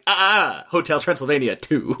 Sony's like, Hotel Transylvania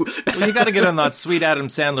 2. Well, you gotta get on that sweet Adam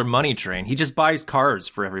Sandler money train. He just buys cars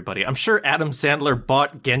for everybody. I'm sure Adam Sandler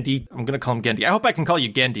bought Genndy. I'm gonna call him Genndy. I hope I can call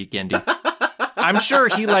you Genndy. I'm sure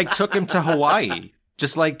he took him to Hawaii.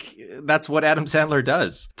 Just like that's what Adam Sandler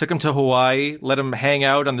does. Took him to Hawaii, let him hang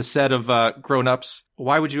out on the set of Grown Ups.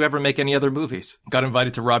 Why would you ever make any other movies? Got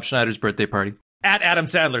invited to Rob Schneider's birthday party at Adam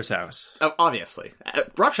Sandler's house. Obviously.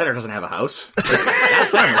 Rob Schneider doesn't have a house. It's Adam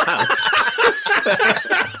Sandler's house.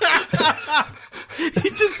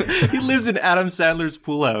 He lives in Adam Sandler's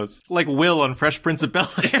pool house, like Will on Fresh Prince of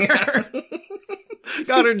Bel-Air.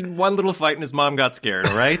 Got in one little fight and his mom got scared,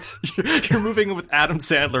 all right? You're moving with Adam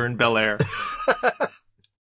Sandler in Bel-Air.